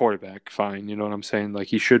top quarterback fine. You know what I'm saying?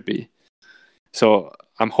 He should be. So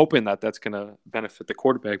I'm hoping that that's going to benefit the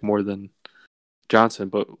quarterback more than Johnson,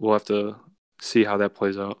 but we'll have to see how that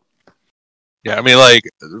plays out. Yeah, I mean,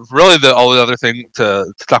 really the only other thing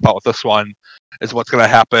to talk about with this one is what's going to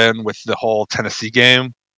happen with the whole Tennessee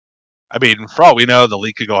game. I mean, for all we know, the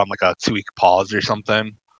league could go on a 2-week pause or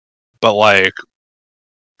something. But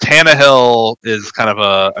Tannehill is kind of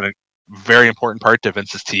a very important part to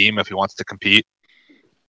Vince's team if he wants to compete.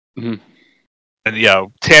 Mm-hmm. And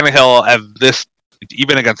Tannehill at this,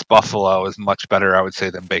 even against Buffalo, is much better, I would say,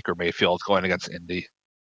 than Baker Mayfield going against Indy.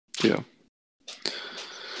 Yeah.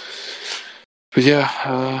 But yeah,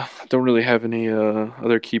 I don't really have any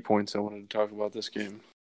other key points I wanted to talk about this game.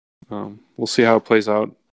 We'll see how it plays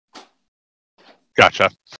out. Gotcha.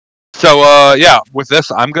 So, with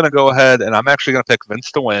this, I'm going to go ahead and I'm actually going to pick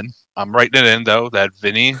Vince to win. I'm writing it in, though, that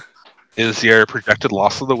Vinny is your projected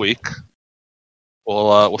loss of the week.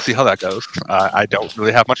 We'll see how that goes. I don't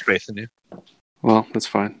really have much faith in you. Well, that's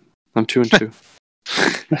fine. I'm 2-2.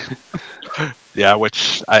 Yeah,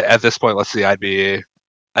 which at this point, let's see, I think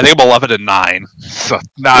I'm 11-9. So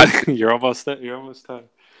not. You're almost tied.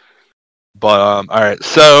 But all right.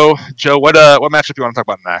 So Joe, what matchup do you want to talk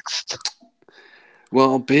about next?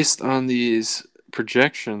 Well, based on these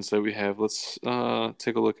projections that we have, let's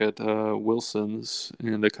take a look at Wilson's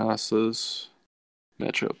and Acosta's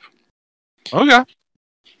matchup. Okay.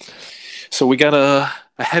 So we got a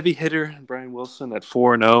heavy hitter, Brian Wilson, at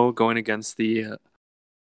 4-0, going against the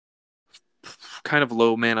kind of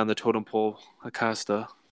low man on the totem pole, Acosta.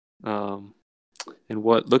 And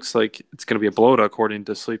what looks like it's going to be a blowout according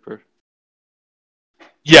to Sleeper.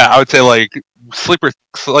 Yeah, I would say like Sleeper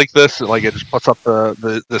like this, like it just puts up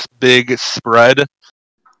this big spread.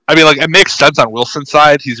 I mean, like it makes sense on Wilson's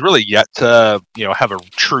side. He's really yet to have a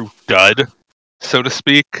true dud, so to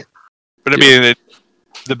speak. But I mean,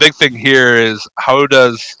 the big thing here is how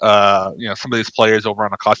does some of these players over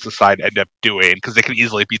on Acosta's side end up doing, because they can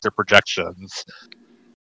easily beat their projections.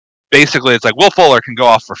 Basically, it's like Will Fuller can go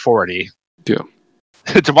off for 40. Yeah.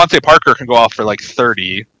 Devontae Parker can go off for like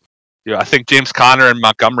 30. I think James Conner and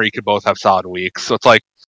Montgomery could both have solid weeks. So it's like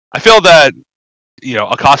I feel that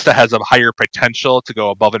Acosta has a higher potential to go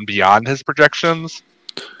above and beyond his projections,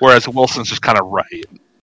 whereas Wilson's just kind of right.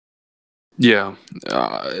 Yeah,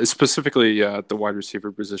 specifically at the wide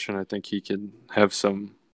receiver position, I think he can have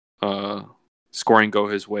some scoring go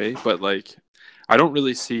his way. But like, I don't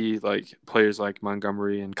really see like players like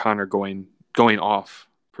Montgomery and Connor going off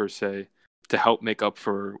per se to help make up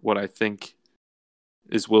for what I think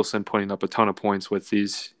is Wilson putting up a ton of points with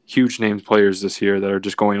these huge named players this year that are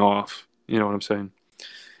just going off. You know what I'm saying?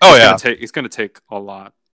 Oh, It's going to take a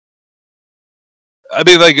lot. I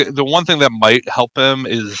mean, like the one thing that might help him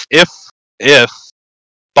is if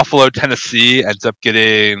Buffalo, Tennessee ends up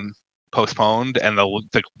getting postponed and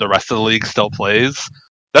the rest of the league still plays,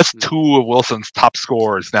 that's two of Wilson's top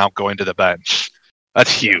scorers now going to the bench.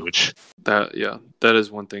 That's huge. That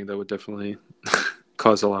is one thing that would definitely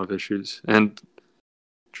cause a lot of issues. And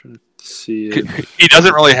trying to see if... he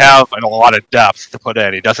doesn't really have a lot of depth to put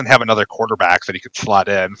in. He doesn't have another quarterback that he could slot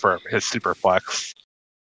in for his super flex.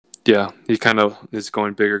 Yeah, he kind of is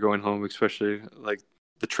going big or going home, especially like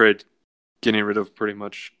the trade, getting rid of pretty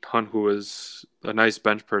much Hunt, who was a nice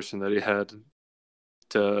bench person that he had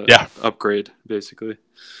to upgrade, basically.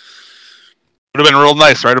 Would have been real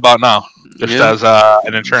nice right about now, just as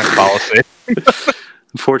an insurance policy.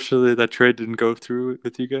 Unfortunately, that trade didn't go through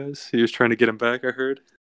with you guys. He was trying to get him back, I heard.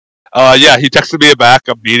 He texted me back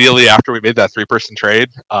immediately after we made that 3-person trade,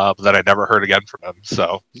 but then I never heard again from him.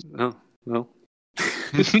 So, oh well,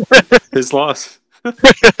 his loss.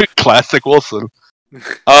 Classic Wilson.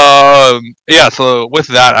 So with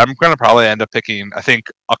that, I'm going to probably end up picking, I think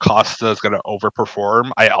Acosta is going to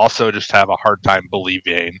overperform. I also just have a hard time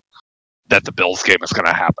believing that the Bills game is going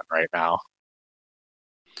to happen right now.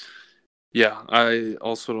 Yeah, I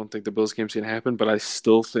also don't think the Bills game's going to happen, but I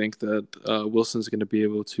still think that Wilson's going to be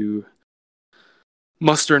able to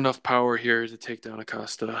muster enough power here to take down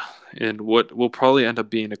Acosta in what will probably end up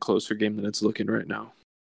being a closer game than it's looking right now.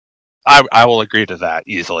 I will agree to that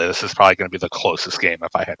easily. This is probably going to be the closest game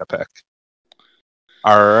if I had to pick.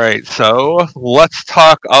 All right, so let's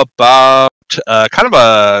talk about kind of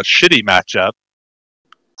a shitty matchup.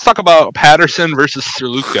 Let's talk about Patterson versus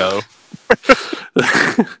Cerluco.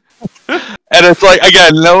 And it's like,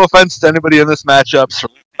 again, no offense to anybody in this matchup.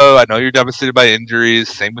 Cerluco, I know you're devastated by injuries.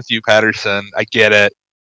 Same with you, Patterson. I get it.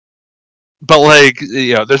 But, like,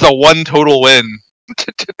 there's a 1 total win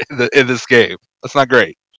in this game. That's not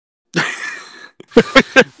great. That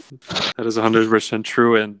is 100%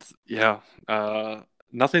 true. And,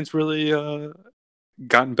 nothing's really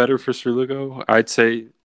gotten better for Cerluco. I'd say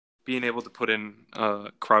being able to put in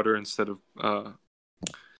Crowder instead of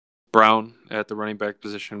Brown at the running back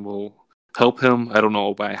position will help him. I don't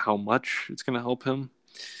know by how much it's going to help him.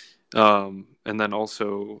 And then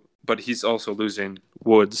also, but he's also losing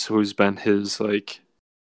Woods, who's been his like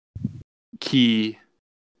key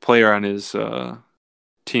player on his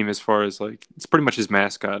team as far as like it's pretty much his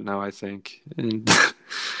mascot now, I think. And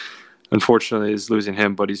unfortunately, he's losing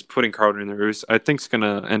him, but he's putting Carter in there. I think it's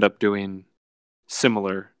gonna end up doing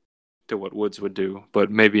similar to what Woods would do,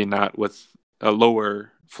 but maybe not with a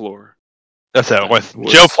lower floor. That's it. With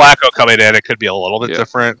Joe Flacco coming in, it could be a little bit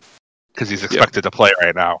different because he's expected to play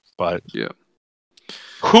right now. But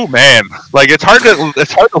who man, like it's hard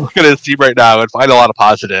to look at his team right now and find a lot of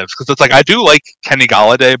positives because it's like I do like Kenny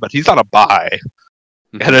Golladay, but he's on a bye,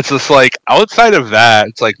 and it's just like outside of that,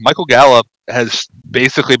 it's like Michael Gallup has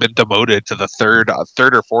basically been demoted to the third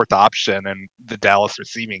or fourth option in the Dallas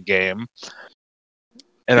receiving game,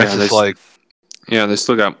 and it's just like they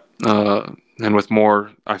still got and with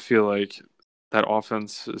Moore, I feel like that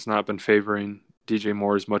offense has not been favoring DJ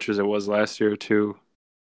Moore as much as it was last year too.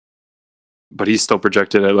 But he's still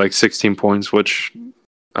projected at like 16 points, which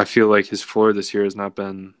I feel like his floor this year has not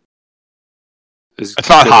been. It's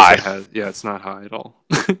not high. It's not high at all.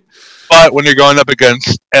 But when you're going up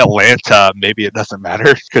against Atlanta, maybe it doesn't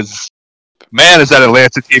matter because, man, is that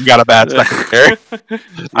Atlanta team got a bad secondary?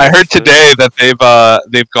 I heard today that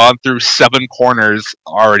they've gone through 7 corners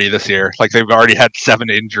already this year. Like they've already had 7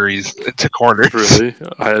 injuries to corners. Really?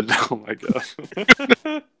 Oh my god.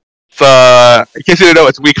 In case you didn't know,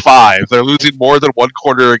 it's week 5. They're losing more than 1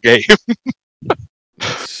 quarter a game.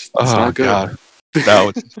 It's not good. God.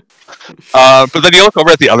 No. But then you look over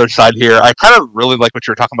at the other side here. I kind of really like what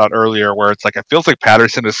you were talking about earlier, where it's like it feels like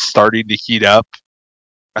Patterson is starting to heat up.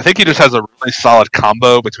 I think he just has a really solid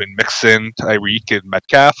combo between Mixon, Tyreek, and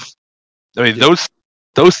Metcalf. I mean, those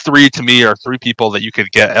 3 to me are 3 people that you could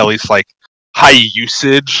get at least like high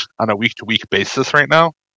usage on a week-to-week basis right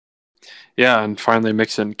now. Yeah, and finally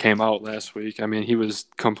Mixon came out last week. I mean, he was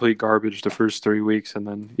complete garbage the first 3 weeks, and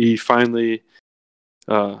then he finally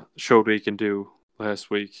showed what he can do last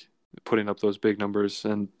week, putting up those big numbers.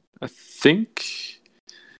 And I think,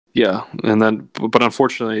 and then, but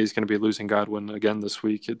unfortunately, he's going to be losing Godwin again this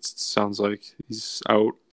week. It sounds like he's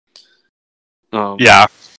out. But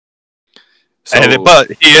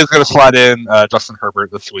he is going to slide in Justin Herbert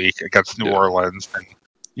this week against New Orleans, and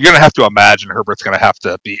you're going to have to imagine Herbert's going to have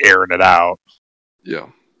to be airing it out. Yeah.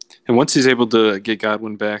 And once he's able to get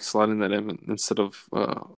Godwin back, sliding that in instead of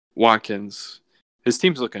Watkins, his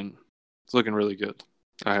team's looking really good,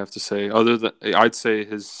 I have to say. I'd say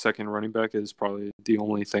his second running back is probably the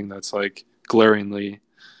only thing that's like glaringly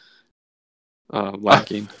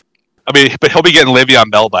lacking. I mean, but he'll be getting Le'Veon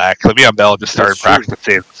Bell back. Le'Veon Bell just started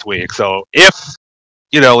practicing this week. So if,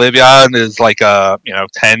 Le'Veon is like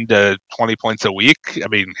 10 to 20 points a week, I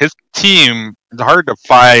mean, his team, it's hard to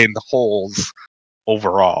find holes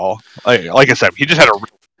overall. Like I said, he just had a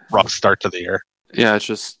rough start to the year. Yeah, it's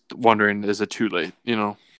just wondering, is it too late,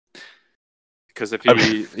 Because if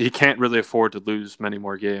he can't really afford to lose many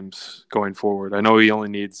more games going forward. I know he only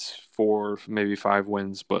needs 4, maybe 5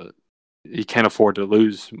 wins, but he can't afford to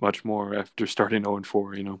lose much more after starting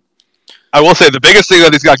 0-4, I will say the biggest thing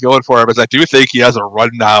that he's got going for him is I do think he has a run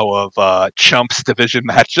now of Chumps division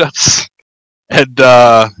matchups. And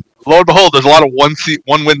lo and behold, there's a lot of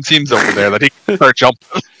one-win teams over there that he can start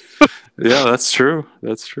jumping. Yeah, that's true.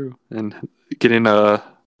 And getting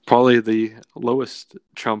probably the lowest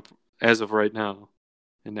chump as of right now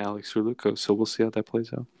in Alex Verluco. So we'll see how that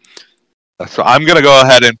plays out. So I'm going to go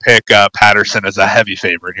ahead and pick Patterson as a heavy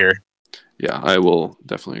favorite here. Yeah, I will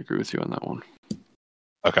definitely agree with you on that one.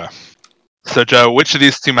 Okay. So, Joe, which of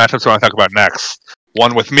these 2 matchups do I want to talk about next?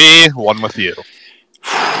 One with me, one with you.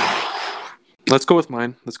 Let's go with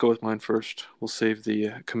mine. First. We'll save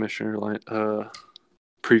the commissioner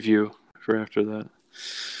preview for after that.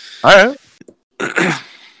 All right.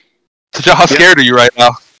 So, Joe, how scared are you right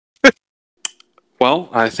now? Well,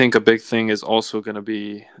 I think a big thing is also going to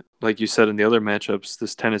be, like you said in the other matchups,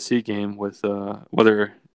 this Tennessee game with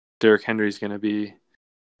whether Derrick Henry is going to be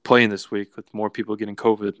playing this week with more people getting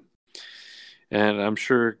COVID. And I'm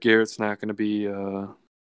sure Garrett's not going to be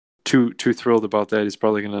too thrilled about that. He's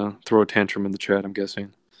probably going to throw a tantrum in the chat, I'm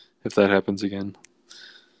guessing, if that happens again.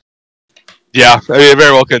 Yeah, I mean, it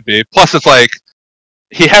very well could be. Plus, it's like,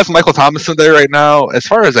 he has Michael Thomas in there right now. As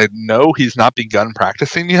far as I know, he's not begun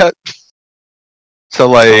practicing yet. So,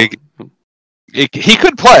 like, he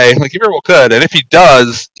could play. Like, he very well could. And if he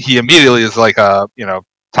does, he immediately is like a,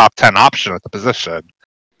 top 10 option at the position.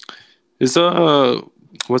 Is,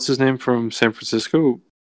 what's his name from San Francisco?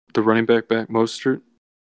 The running back Mostert?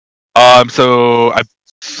 So I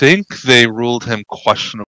think they ruled him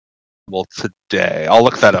questionable today. I'll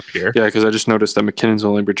look that up here. Yeah, because I just noticed that McKinnon's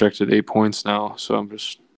only projected 8 points now, so I'm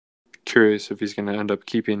just curious if he's going to end up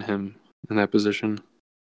keeping him in that position.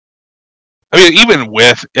 I mean, even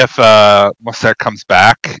if Mostert comes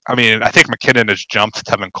back, I mean, I think McKinnon has jumped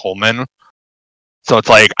Tevin Coleman. So it's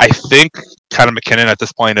like, I think kind of McKinnon at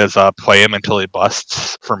this point is play him until he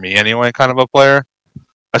busts, for me anyway, kind of a player.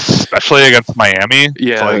 Especially against Miami.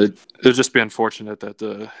 Yeah, like, it'll just be unfortunate that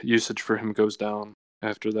the usage for him goes down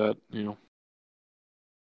after that, Yeah,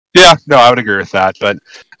 no, I would agree with that. But,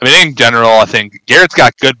 I mean, in general, I think Garrett's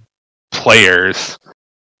got good players.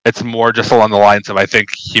 It's more just along the lines of I think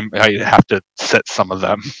he might have to sit some of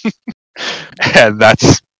them. And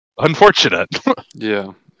that's unfortunate.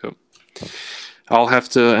 Yeah. Yep. I'll have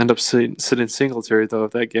to end up sitting Singletary, though,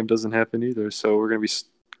 if that game doesn't happen either. So we're going to be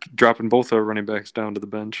dropping both our running backs down to the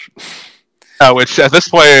bench. Which at this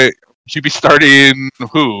point, you'd be starting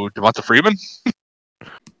who? Devonta Freeman?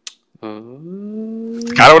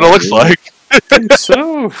 It's kind of what it looks like. I think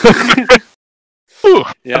so. Ooh,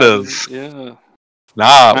 yeah, that is. Yeah.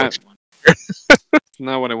 Not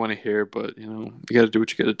what I want to hear, but you got to do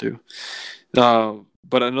what you got to do.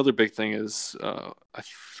 But another big thing is, I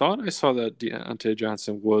thought I saw that Deontay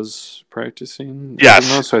Johnson was practicing.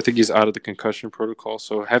 Yes. So I think he's out of the concussion protocol.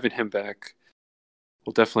 So having him back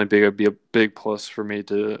will definitely be a big plus for me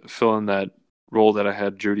to fill in that role that I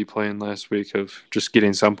had Judy playing last week of just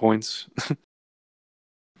getting some points.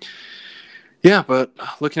 Yeah, but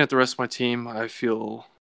looking at the rest of my team, I feel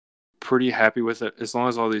pretty happy with it. As long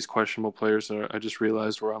as all these questionable players that I just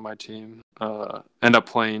realized were on my team end up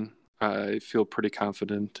playing, I feel pretty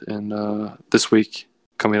confident in this week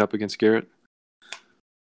coming up against Garrett.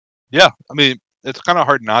 Yeah, I mean, it's kind of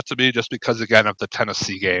hard not to be just because, again, of the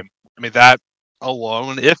Tennessee game. I mean, that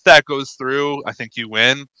alone, if that goes through, I think you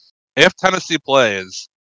win. If Tennessee plays,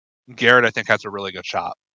 Garrett, I think, has a really good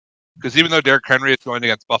shot. Because even though Derrick Henry is going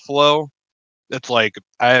against Buffalo, it's like,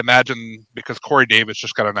 I imagine, because Corey Davis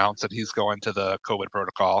just got announced that he's going to the COVID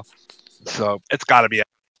protocol. So it's got to be a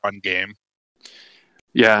fun game.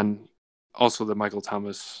 Yeah, and also that Michael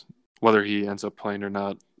Thomas, whether he ends up playing or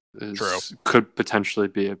not, could potentially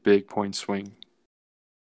be a big point swing.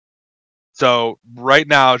 So right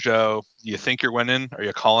now, Joe, do you think you're winning? Are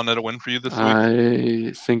you calling it a win for you this week?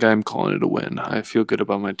 I think I'm calling it a win. I feel good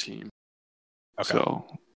about my team. Okay. So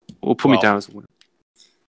we'll put me down as a win.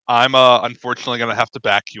 I'm unfortunately going to have to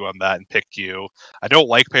back you on that and pick you. I don't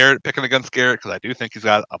like picking against Garrett because I do think he's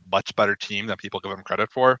got a much better team than people give him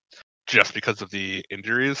credit for, just because of the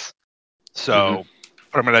injuries. So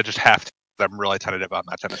I'm going to just have to. I'm really tentative on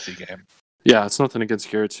that Tennessee game. Yeah, it's nothing against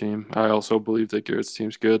Garrett's team. I also believe that Garrett's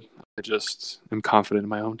team's good. I just am confident in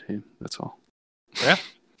my own team. That's all. Yeah,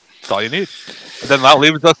 that's all you need. And then that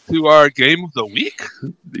leaves us to our game of the week.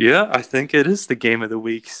 Yeah, I think it is the game of the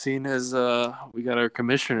week, seeing as we got our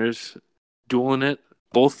commissioners dueling it.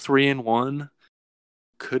 Both 3-1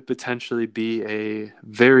 could potentially be a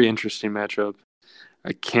very interesting matchup.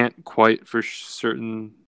 I can't quite for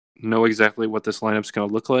certain know exactly what this lineup's going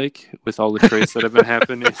to look like with all the trades that have been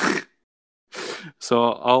happening. So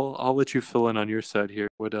I'll let you fill in on your side here.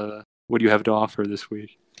 What do you have to offer this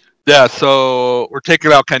week? Yeah, so we're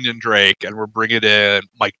taking out Kenyon Drake and we're bringing in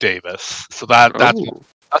Mike Davis. So that's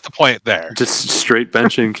the point there. Just straight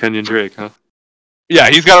benching Kenyon Drake, huh? Yeah,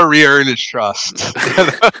 he's got to re-earn his trust.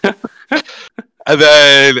 And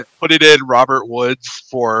then putting in Robert Woods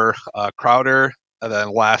for Crowder. And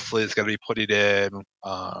then lastly is going to be putting in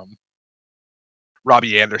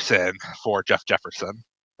Robbie Anderson for Jeff Jefferson.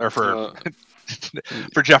 Or for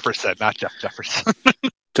Jefferson, not Jeff Jefferson.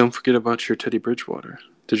 Don't forget about your Teddy Bridgewater.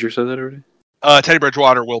 Did you say that already? Teddy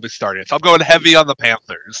Bridgewater will be starting. So I'm going heavy on the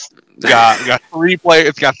Panthers. We got 3 players.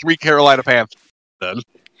 It's got 3 Carolina Panthers. Then.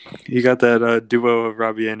 You got that duo of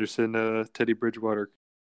Robbie Anderson, Teddy Bridgewater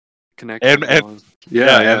connection. And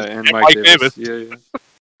Mike Davis. Yeah.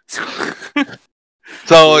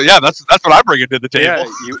 So yeah, that's what I'm bringing to the table.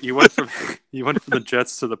 Yeah, you went from the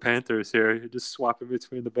Jets to the Panthers here. You're just swapping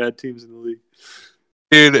between the bad teams in the league.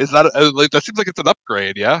 Dude, is that that seems like it's an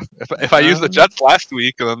upgrade? Yeah. If I used the Jets last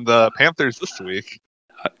week and then the Panthers this week,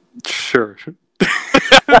 sure.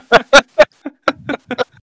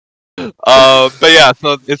 But yeah,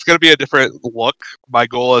 so it's going to be a different look. My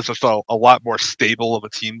goal is just a lot more stable of a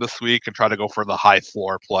team this week and try to go for the high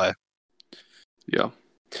floor play. Yeah.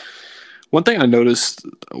 One thing I noticed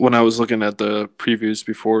when I was looking at the previews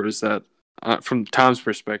before is that from Tom's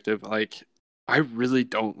perspective, like, I really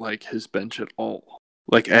don't like his bench at all.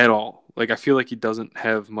 Like, at all. Like, I feel like he doesn't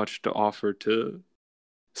have much to offer to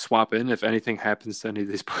swap in if anything happens to any of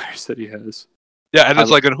these players that he has. Yeah, and it's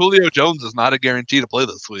and Julio Jones is not a guarantee to play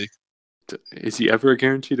this week. Is he ever a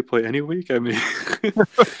guarantee to play any week? I mean...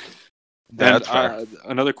 That's fair.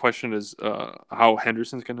 Another question is how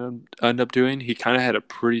Henderson's going to end up doing. He kind of had a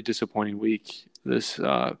pretty disappointing week this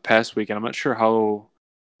past week, and I'm not sure how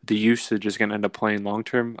the usage is going to end up playing long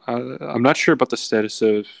term. I'm not sure about the status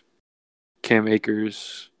of Cam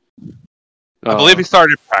Akers. I believe he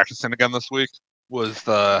started practicing again this week, was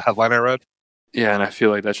the headline I read. Yeah, and I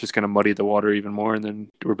feel like that's just going to muddy the water even more, and then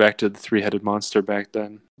we're back to the three-headed monster back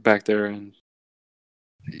there. And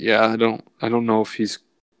yeah, I don't know if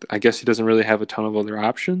I guess he doesn't really have a ton of other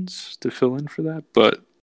options to fill in for that, but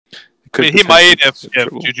he might if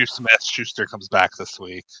Juju Smith-Schuster comes back this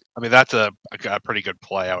week. I mean, that's a pretty good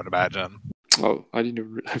play, I would imagine. Oh, I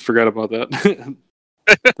forgot about that.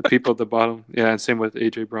 The people at the bottom. Yeah, and same with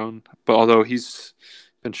A.J. Brown. But although he's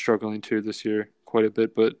been struggling too this year quite a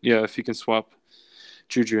bit. But yeah, if he can swap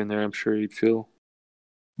Juju in there, I'm sure he'd feel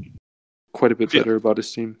quite a bit better about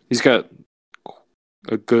his team. He's got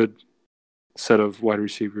a good set of wide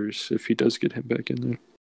receivers if he does get him back in there.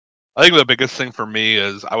 I think the biggest thing for me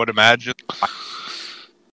is I would imagine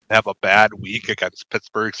have a bad week against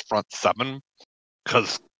Pittsburgh's front seven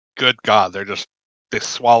because, good God, they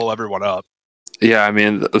swallow everyone up. Yeah, I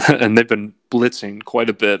mean, and they've been blitzing quite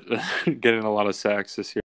a bit, getting a lot of sacks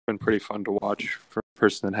this year. It's been pretty fun to watch for a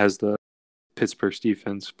person that has the Pittsburgh's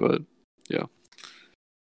defense, but yeah.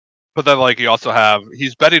 But then, you also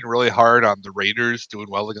he's betting really hard on the Raiders doing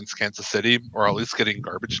well against Kansas City, or at least getting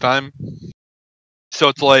garbage time. So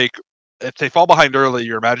it's if they fall behind early,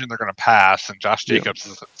 you imagine they're going to pass, and Josh Jacobs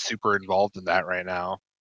isn't super involved in that right now.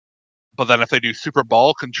 But then if they do super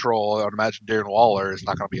ball control, I would imagine Darren Waller is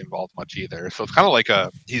not going to be involved much either. So it's kind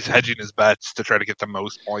of he's hedging his bets to try to get the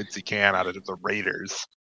most points he can out of the Raiders.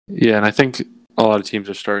 Yeah, and I think a lot of teams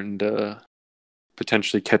are starting to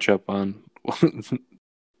potentially catch up on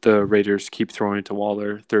the Raiders keep throwing to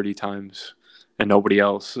Waller 30 times and nobody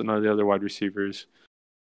else, none of the other wide receivers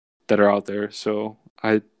that are out there. So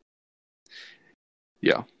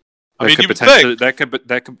yeah. I mean, you would think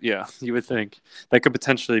that could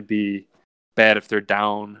potentially be bad if they're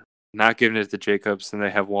down, not giving it to Jacobs, and they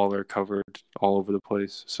have Waller covered all over the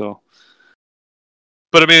place. So,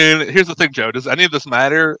 but I mean, here's the thing, Joe. Does any of this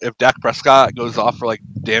matter if Dak Prescott goes off for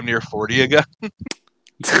damn near 40 again?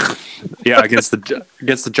 Yeah, against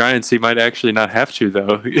the Giants, he might actually not have to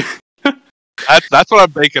though. That's what I'm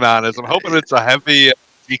banking on. I'm hoping it's a heavy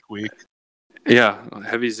Zeke week. Yeah,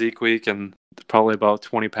 heavy Zeke week and. Probably about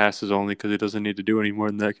 20 passes only because he doesn't need to do any more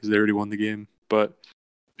than that because they already won the game. But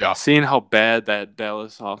yeah, seeing how bad that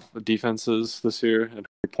Dallas defense is this year and how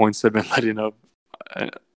many points they've been letting up,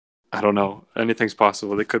 I don't know. Anything's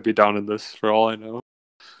possible. They could be down in this for all I know.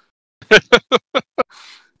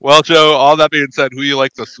 Well, Joe, all that being said, who you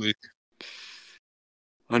like this week?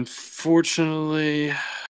 Unfortunately,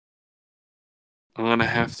 I'm going to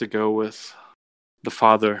have to go with the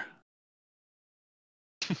father.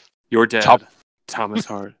 Your dad, Thomas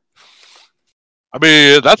Hart. I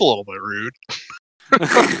mean, that's a little bit rude.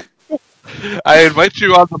 I invite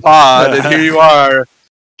you on the pod, and here you are,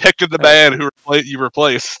 picking the man who you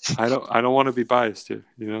replaced. I don't want to be biased here,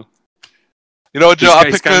 you know. You know what, Joe?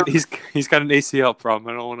 He's got an ACL problem.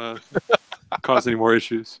 I don't want to cause any more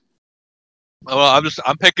issues. Well,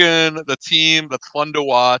 I'm picking the team that's fun to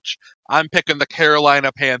watch. I'm picking the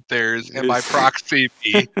Carolina Panthers, and my proxy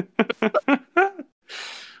me.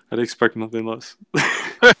 I'd expect nothing less.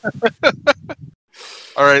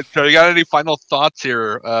 All right, Joe, you got any final thoughts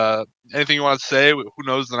here? Anything you want to say? Who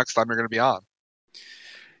knows the next time you're going to be on?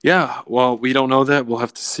 Yeah, well, we don't know that. We'll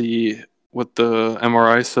have to see what the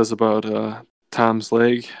MRI says about Tom's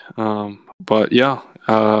leg. But yeah,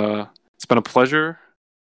 it's been a pleasure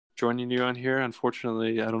joining you on here.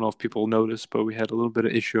 Unfortunately, I don't know if people noticed, but we had a little bit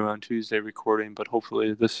of issue on Tuesday recording, but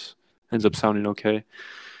hopefully this ends up sounding okay.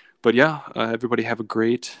 But yeah, everybody have a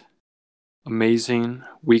great, amazing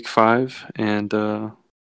week 5, and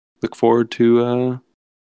look forward to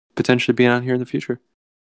potentially being on here in the future.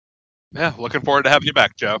 Yeah, looking forward to having you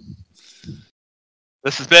back, Joe.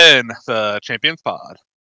 This has been the Champions Pod.